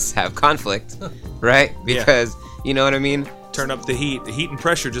make us have conflict, right? Because, you know what I mean? Turn up the heat. The heat and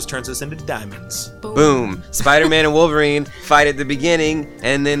pressure just turns us into diamonds. Boom. Spider-Man and Wolverine fight at the beginning,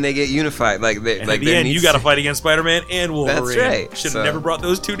 and then they get unified. Like, and at the end, you got to fight against Spider-Man and Wolverine. That's right. Should have never brought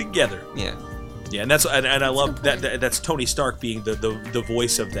those two together. Yeah. Yeah, and I love that. That's Tony Stark being the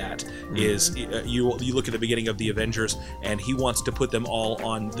voice of that. Is you look at the beginning of the Avengers, and he wants to put them all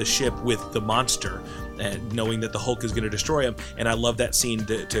on the ship with the monster, and knowing that the Hulk is going to destroy him. And I love that scene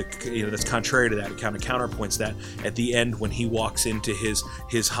to you know, that's contrary to that. It kind of counterpoints that at the end when he walks into his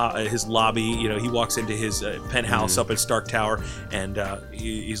lobby. You know, he walks into his penthouse up at Stark Tower, and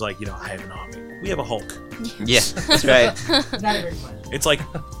he's like, you know, I have an army. We have a Hulk. Yeah, that's right. Not a great plan. It's like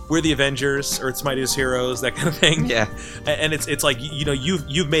we're the Avengers, Earth's Mightiest Heroes, that kind of thing. Yeah. And it's like, you know,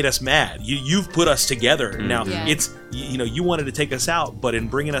 you've made us mad. You've put us together. Now it's, you know, you wanted to take us out, but in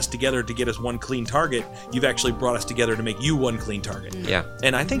bringing us together to get us one clean target, you've actually brought us together to make you one clean target. Yeah.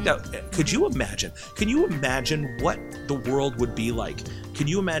 And I think that, can you imagine what the world would be like? Can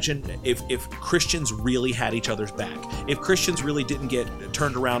you imagine if Christians really had each other's back? If Christians really didn't get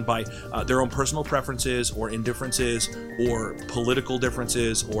turned around by their own personal preferences or indifferences or political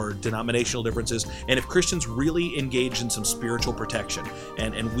differences or denominational differences, and if Christians really engaged in some spiritual protection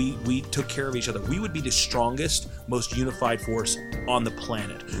and we took care of each other, we would be the strongest, most unified force on the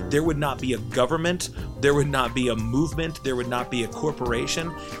planet. There would not be a government, there would not be a movement, there would not be a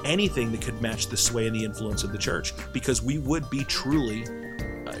corporation, anything that could match the sway and the influence of the church, because we would be truly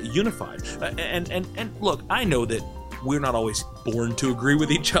unified. And look, I know that we're not always born to agree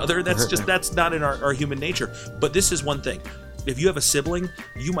with each other. That's not in our human nature. But this is one thing. If you have a sibling,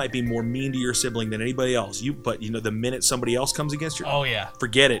 you might be more mean to your sibling than anybody else. But you know, the minute somebody else comes against you,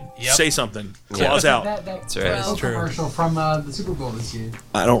 forget it. Yep. Say something. Claws out. That's right. That's true. Commercial from the Super Bowl this year.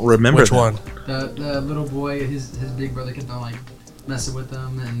 I don't remember Which one. The little boy, his big brother kept on like messing with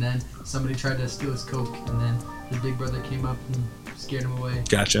him, and then somebody tried to steal his Coke, and then his big brother came up and scared him away.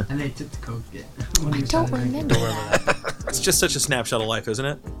 Gotcha. And they took the Coke. Yeah. I don't remember that. It's just such a snapshot of life, isn't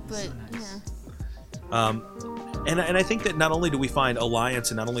it? But And I think that not only do we find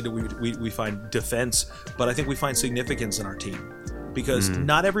alliance and not only do we find defense, but I think we find significance in our team, because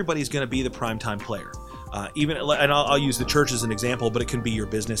not everybody's going to be the primetime player. And I'll use the church as an example, but it can be your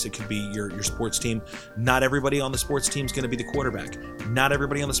business, it can be your sports team. Not everybody on the sports team is going to be the quarterback. Not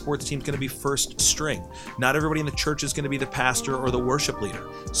everybody on the sports team is going to be first string. Not everybody in the church is going to be the pastor or the worship leader.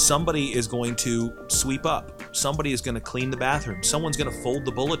 Somebody is going to sweep up. Somebody is going to clean the bathroom. Someone's going to fold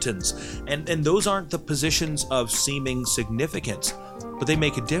the bulletins. And those aren't the positions of seeming significance, but they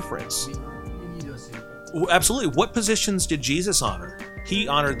make a difference. We need those two. Absolutely. What positions did Jesus honor? He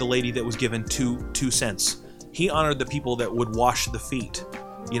honored the lady that was given two cents. He honored the people that would wash the feet.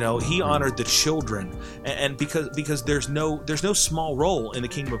 You know, he honored the children, and because there's no small role in the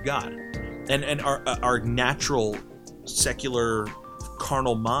kingdom of God, and our natural secular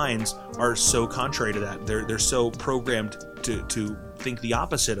carnal minds are so contrary to that. They're so programmed to think the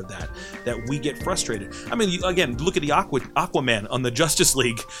opposite of that we get frustrated. I mean, again, look at the Aquaman on the Justice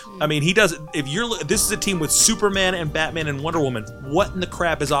League. I mean, he does. This is a team with Superman and Batman and Wonder Woman. What in the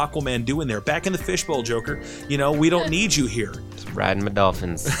crap is Aquaman doing there? Back in the fishbowl, Joker. You know, we don't need you here. Just riding my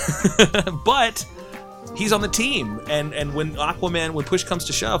dolphins. But he's on the team, and when push comes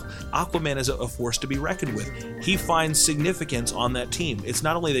to shove, Aquaman is a force to be reckoned with. He finds significance on that team. It's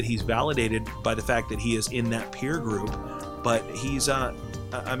not only that he's validated by the fact that he is in that peer group, but he's I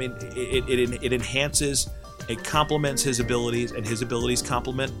mean, it enhances, it complements his abilities, and his abilities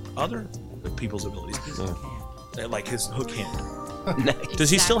complement other people's abilities. Like his hook hand. Nice. Does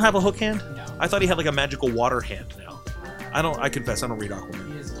he still have a hook hand? No. I thought he had like a magical water hand now. I confess I don't read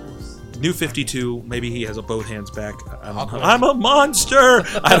Aquaman. He is close. New 52, maybe he has both hands back. I don't know. I'm a monster!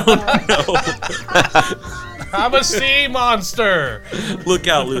 I don't know. I'm a sea monster. Look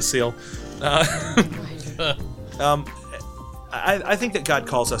out, Lucille. I think that God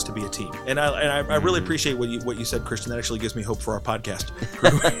calls us to be a team, and I really appreciate what you said, Christian. That actually gives me hope for our podcast.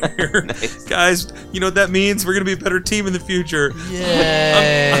 Nice. Guys, you know what that means? We're going to be a better team in the future.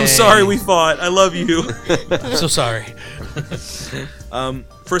 Yay. I'm sorry we fought. I love you. I'm so sorry. 1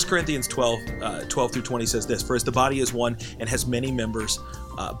 Corinthians 12 through 20 says this: "For as the body is one and has many members,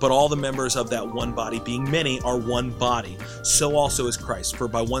 but all the members of that one body, being many, are one body, so also is Christ. For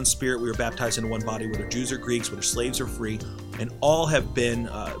by one Spirit we are baptized into one body, whether Jews or Greeks, whether slaves or free, and all have been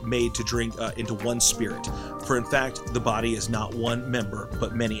made to drink into one Spirit. For in fact, the body is not one member,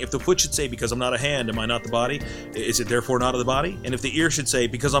 but many. If the foot should say, because I'm not a hand, am I not the body? Is it therefore not of the body? And if the ear should say,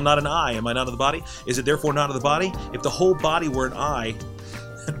 because I'm not an eye, am I not of the body? Is it therefore not of the body? If the whole body were an eye,"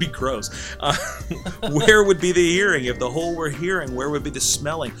 that'd be gross. "Where would be the hearing? If the whole were hearing, where would be the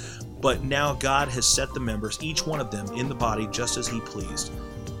smelling? But now God has set the members, each one of them, in the body just as he pleased.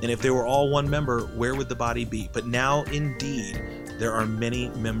 And if they were all one member, where would the body be? But now indeed there are many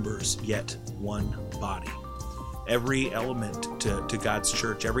members, yet one body." Every element to God's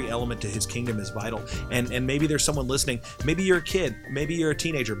church, every element to his kingdom is vital. And maybe there's someone listening. Maybe you're a kid. Maybe you're a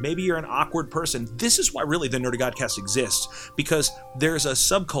teenager. Maybe you're an awkward person. This is why really the Nerd of Godcast exists, because there's a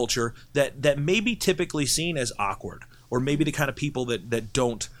subculture that may be typically seen as awkward, or maybe the kind of people that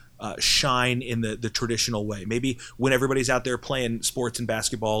don't shine in the traditional way. Maybe when everybody's out there playing sports and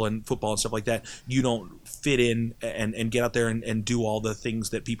basketball and football and stuff like that, you don't fit in and get out there and do all the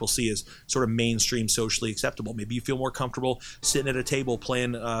things that people see as sort of mainstream socially acceptable. Maybe you feel more comfortable sitting at a table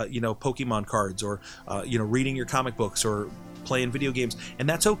playing Pokemon cards, or reading your comic books, or playing video games, and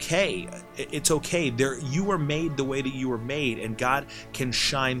that's okay. It's okay. You were made the way that you were made, and God can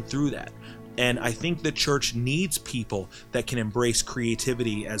shine through that. And I think the church needs people that can embrace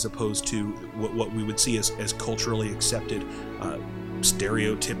creativity as opposed to what we would see as culturally accepted,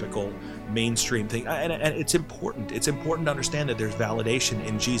 stereotypical, mainstream thing. And it's important. It's important to understand that there's validation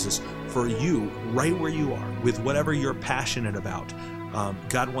in Jesus for you right where you are with whatever you're passionate about.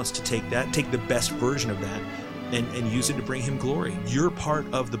 God wants to take the best version of that and use it to bring him glory. You're part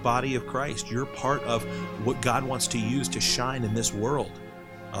of the body of Christ. You're part of what God wants to use to shine in this world.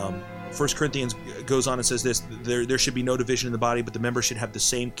 1 Corinthians goes on and says this: there should be no division in the body, but the members should have the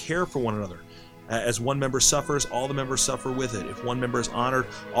same care for one another. As one member suffers, all the members suffer with it. If one member is honored,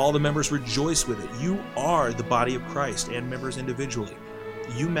 all the members rejoice with it. You are the body of Christ and members individually.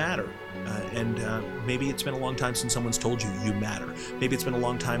 You matter. And maybe it's been a long time since someone's told you matter. Maybe it's been a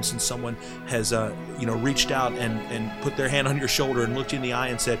long time since someone has reached out and put their hand on your shoulder and looked you in the eye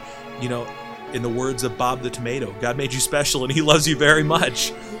and said, in the words of Bob the Tomato, God made you special and he loves you very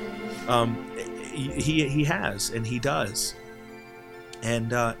much. He has, and he does.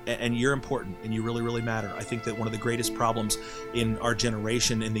 And you're important, and you really, really matter. I think that one of the greatest problems in our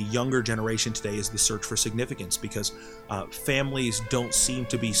generation, in the younger generation today, is the search for significance, because families don't seem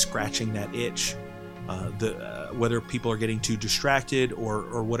to be scratching that itch. Whether people are getting too distracted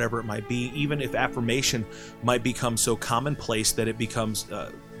or whatever it might be, even if affirmation might become so commonplace that it becomes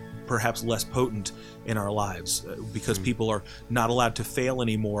perhaps less potent in our lives, because people are not allowed to fail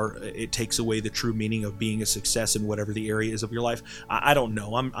anymore. It takes away the true meaning of being a success in whatever the area is of your life. I don't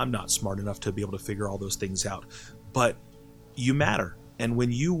know. I'm not smart enough to be able to figure all those things out. But you matter. And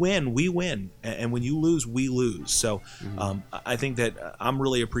when you win, we win. And when you lose, we lose. So I think that I'm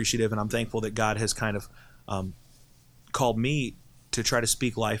really appreciative, and I'm thankful that God has kind of called me to try to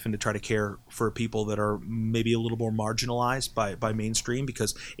speak life and to try to care for people that are maybe a little more marginalized by mainstream,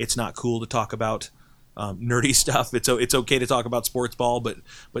 because it's not cool to talk about nerdy stuff. It's okay to talk about sports ball, but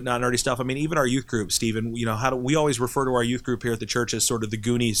not nerdy stuff. I mean, even our youth group, Stephen, we always refer to our youth group here at the church as sort of the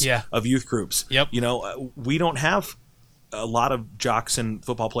Goonies of youth groups. Yep. We don't have a lot of jocks and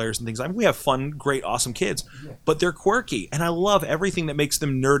football players and things. I mean, we have fun, great, awesome kids, but they're quirky, and I love everything that makes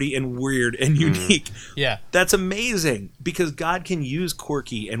them nerdy and weird and unique. Yeah, that's amazing, because God can use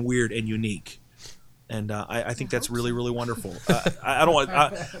quirky and weird and unique, and I think that's really, really wonderful. I don't want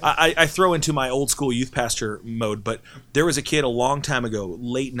I throw into my old school youth pastor mode, but there was a kid a long time ago,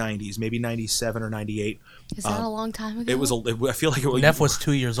 late '90s, maybe '97 or '98. Is that a long time ago? It was. I feel like it was. Neff was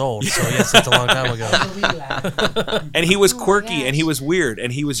 2 years old, so yes, it's a long time ago. And he was quirky, and he was weird,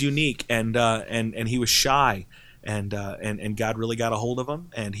 and he was unique, and he was shy, and God really got a hold of him,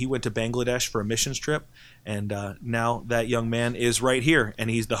 and he went to Bangladesh for a missions trip, and now that young man is right here, and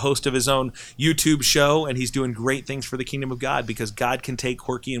he's the host of his own YouTube show, and he's doing great things for the kingdom of God, because God can take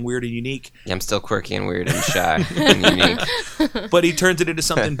quirky and weird and unique. Yeah, I'm still quirky and weird and shy and unique. But he turns it into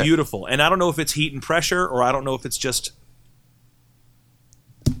something beautiful. And I don't know if it's heat and pressure, or I don't know if it's just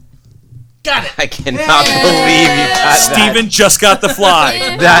Got it. I cannot believe you got Steven just got the fly.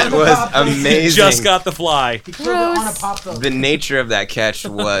 that. That was amazing. Just got the fly. He killed it on a pop filter. The nature of that catch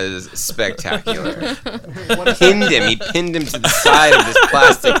was spectacular. He pinned him to the side of this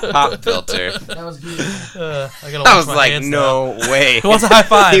plastic pop filter. That was beautiful. I was like, no way. Who wants a high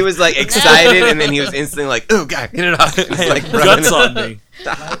five? He was like excited, and then he was instantly like, "Oh God, get it off!" It's like Guts on me.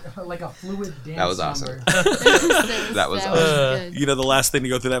 Like a fluid dance That was awesome. number. That was good. You know the last thing to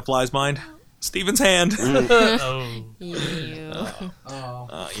go through that fly's mind? Steven's hand. Oh, Ew.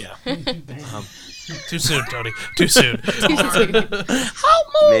 Oh, Yeah. damn. too soon, Tony. Too soon.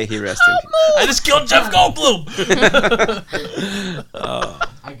 May he rest in peace. I just killed Jeff Goldblum.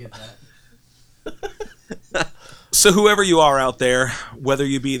 I get that. So whoever you are out there, whether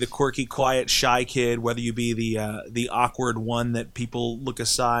you be the quirky, quiet, shy kid, whether you be the awkward one that people look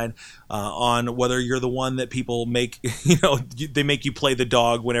aside on, whether you're the one that people make, they make you play the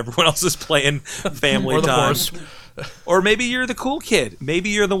dog when everyone else is playing family Or the time. horse. Or maybe you're the cool kid. Maybe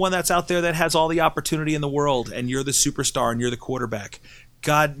you're the one that's out there that has all the opportunity in the world, and you're the superstar and you're the quarterback.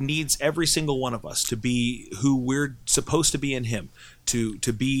 God needs every single one of us to be who we're supposed to be in Him, to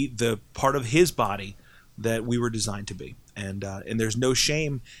be the part of His body that we were designed to be. And there's no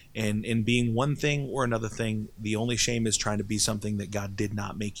shame in being one thing or another thing. The only shame is trying to be something that God did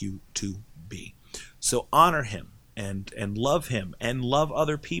not make you to be. So honor Him and love Him and love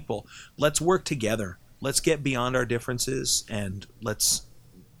other people. Let's work together. Let's get beyond our differences and let's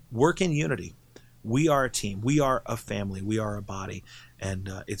work in unity. We are a team. We are a family. We are a body. And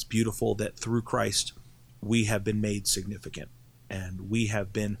it's beautiful that through Christ we have been made significant and we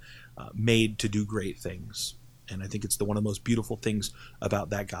have been made to do great things. And I think it's one of the most beautiful things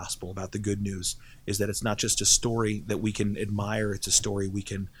about that gospel, about the good news, is that it's not just a story that we can admire. It's a story we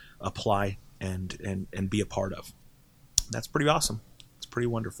can apply and be a part of. That's pretty awesome. It's pretty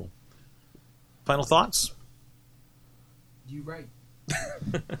wonderful. Final thoughts? You right.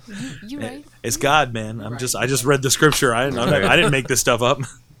 You right? It's God, man. I just read the scripture. I didn't make this stuff up.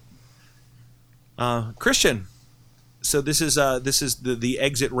 Christian. So this is the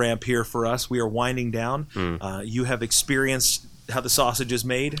exit ramp here for us. We are winding down. You have experienced how the sausage is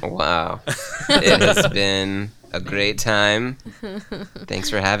made. Wow. It has been a great time. Thanks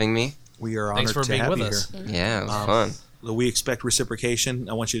for having me. We are Thanks honored for to being have with you us. here. Yeah, it was fun. We expect reciprocation.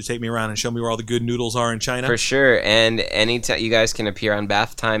 I want you to take me around and show me where all the good noodles are in China. For sure. And anytime you guys can appear on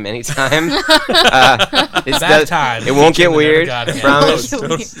Bath Time anytime. Bath Time. It won't get Featuring the weird. Nerd I of promise.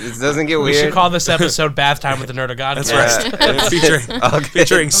 Godcast. It doesn't get We weird. should call this episode Bath Time with the Nerd of God. That's Cast. right. All good.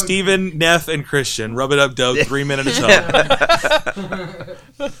 Featuring Stephen, Neff, and Christian. Rub it up, Doug. 3 minutes up.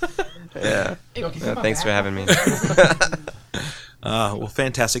 Yeah. Thanks for having me. Well,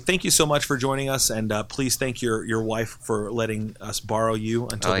 fantastic. Thank you so much for joining us, and please thank your wife for letting us borrow you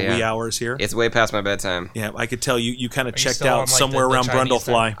until the wee hours here. It's way past my bedtime. Yeah, I could tell you kind of you checked still out on, like, somewhere the around Chinese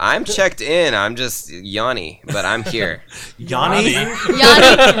Brundlefly. I'm checked in. I'm just Yanni, but I'm here. Yanni?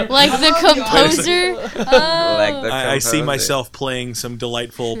 Yanni, like the composer. Like the I see composer. myself playing some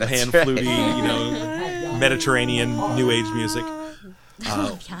delightful pan right. flutey, Mediterranean New Age music.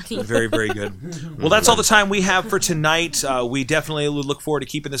 Yanni. Very, very good. Well, that's all the time we have for tonight. We definitely look forward to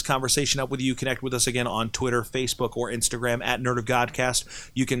keeping this conversation up with you. Connect with us again on Twitter, Facebook, or Instagram at Nerd of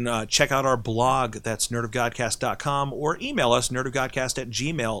Godcast. You can check out our blog. That's nerdofgodcast.com, or email us,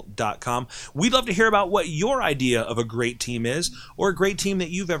 nerdofgodcast@gmail.com. We'd love to hear about what your idea of a great team is, or a great team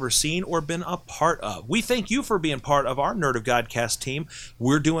that you've ever seen or been a part of. We thank you for being part of our Nerd of Godcast team.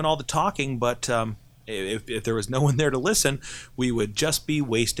 We're doing all the talking, but if there was no one there to listen, we would just be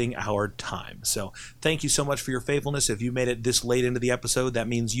wasting our time. So thank you so much for your faithfulness. If you made it this late into the episode, that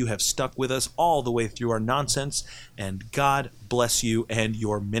means you have stuck with us all the way through our nonsense, and God bless you and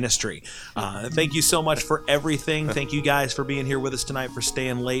your ministry. Thank you so much for everything. Thank you guys for being here with us tonight, for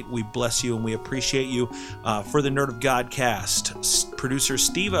staying late. We bless you and we appreciate you. For the Nerd of Godcast, producer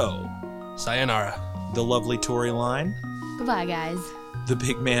Steve-O, Sayonara. the lovely Tori Line, Goodbye, guys. the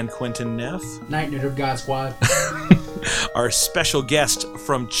big man Quentin Neff, Night, Nerd of God Squad. our special guest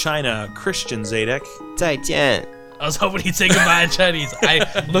from China, Christian Zadek. 再见. I was hoping he'd say goodbye in Chinese.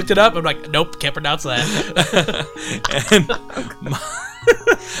 I looked it up. I'm like, nope, can't pronounce that. And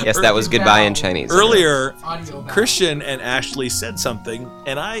Yes, that was goodbye in Chinese. earlier, Audio back. Christian and Ashley said something,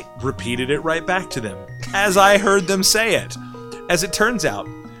 and I repeated it right back to them as I heard them say it. As it turns out,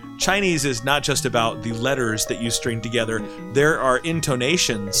 Chinese is not just about the letters that you string together. There are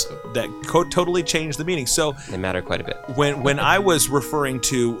intonations that totally change the meaning. So They matter quite a bit. when I was referring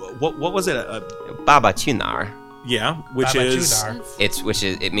to what was it? Baba Chunar. Which Baba is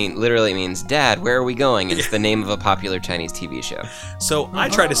Chudar. Literally means Dad, where are we going? It's the name of a popular Chinese TV show. so I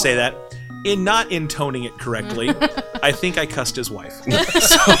try to say that, in not intoning it correctly, I think I cussed his wife.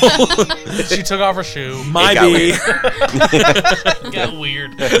 She took off her shoe. My It B. Got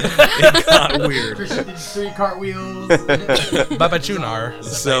weird. It got weird. Christian did 3 cartwheels. Baba Chunar. is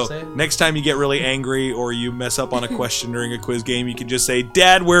that So what you say? next time you get really angry or you mess up on a question during a quiz game, you can just say,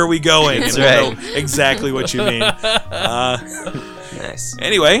 "Dad, where are we going?" That's and we'll right. know exactly what you mean. Nice.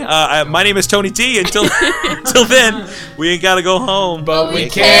 Anyway, my name is Tony T. Until then, we ain't gotta go home. But we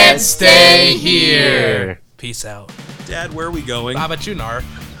can't stay here. Peace out. Dad, where are we going? Baba Chunar.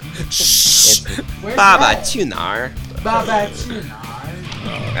 Where's Baba that? Tunar. Baba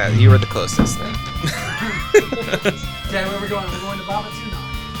Tunar. You were the closest then. Dad, where are we going? We're going to Baba Tunar.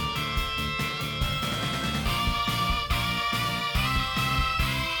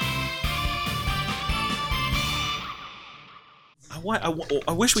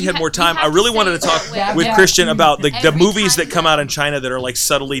 I wish we had You more time. have I to really say wanted to it talk that way. with Yeah. Christian about the Every movies time that come you- out in China that are like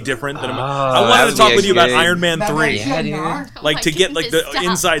subtly different. Than I that wanted would to talk be with you about good- Iron Man Baba 3. Yeah, dude. Tunar. Like my to get like the goodness, stop.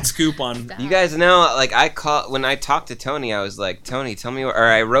 inside scoop on. You guys know, like when I talked to Tony, I was like, Tony, tell me, or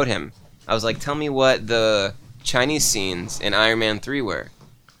I wrote him. I was like, tell me what the Chinese scenes in Iron Man 3 were,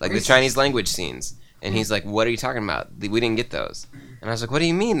 like the Racist. Chinese language scenes. And he's like, what are you talking about? We didn't get those. And I was like, what do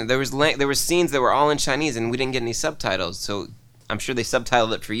you mean? There was scenes that were all in Chinese, and we didn't get any subtitles. So I'm sure they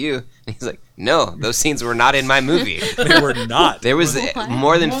subtitled it for you. And he's like, no, those scenes were not in my movie. They were not. There was What?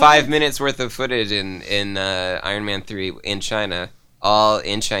 more than 5 minutes worth of footage in Iron Man 3 in China, all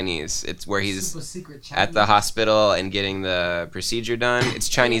in Chinese. It's where he's Super secret at the hospital and getting the procedure done. It's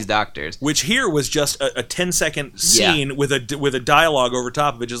Chinese doctors. Which here was just a 10-second scene with a dialogue over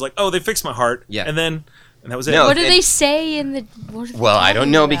top of it, just like, oh, they fixed my heart, Yeah. and that was it. No, What do it- they say in the? What are they Well, I don't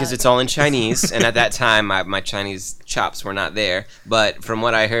talking know about? because it's all in Chinese, and at that time, my Chinese chops were not there. But from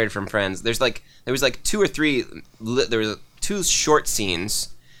what I heard from friends, there was like 2 or 3. There were 2 short scenes.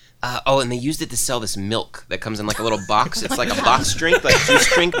 And they used it to sell this milk that comes in like a little box. It's like a box drink, like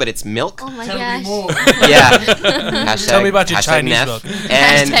juice drink, but it's milk. Oh my Tell me gosh. more. Yeah. Hashtag, Tell me about your hashtag Chinese Neff. milk.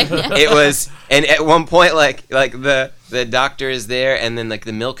 And Hashtag Neff. it was, and at one point, like the doctor is there, and then like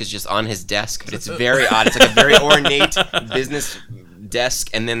the milk is just on his desk, but it's very odd. It's like a very ornate business desk,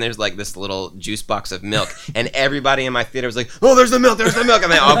 and then there's like this little juice box of milk, and everybody in my theater was like, "Oh, there's the milk, and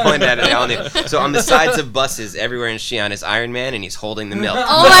they all pointed at it. They all knew. So on the sides of buses everywhere in Xi'an is Iron Man, and he's holding the milk.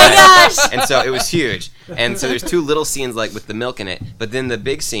 Oh my gosh. And so it was huge. And so there's 2 little scenes like with the milk in it, but then the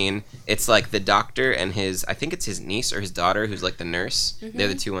big scene, it's like the doctor and I think it's his niece or his daughter who's like the nurse. They're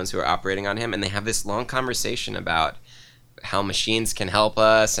the 2 ones who are operating on him, and they have this long conversation about how machines can help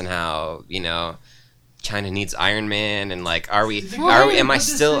us and how, China needs Iron Man, and like, am I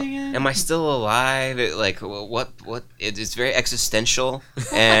still alive? Like, what? It's very existential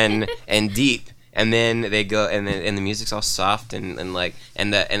and deep. And then they go, and the music's all soft and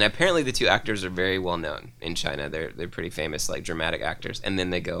apparently the 2 actors are very well known in China. They're pretty famous, like dramatic actors. And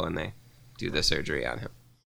then they go and they do the surgery on him.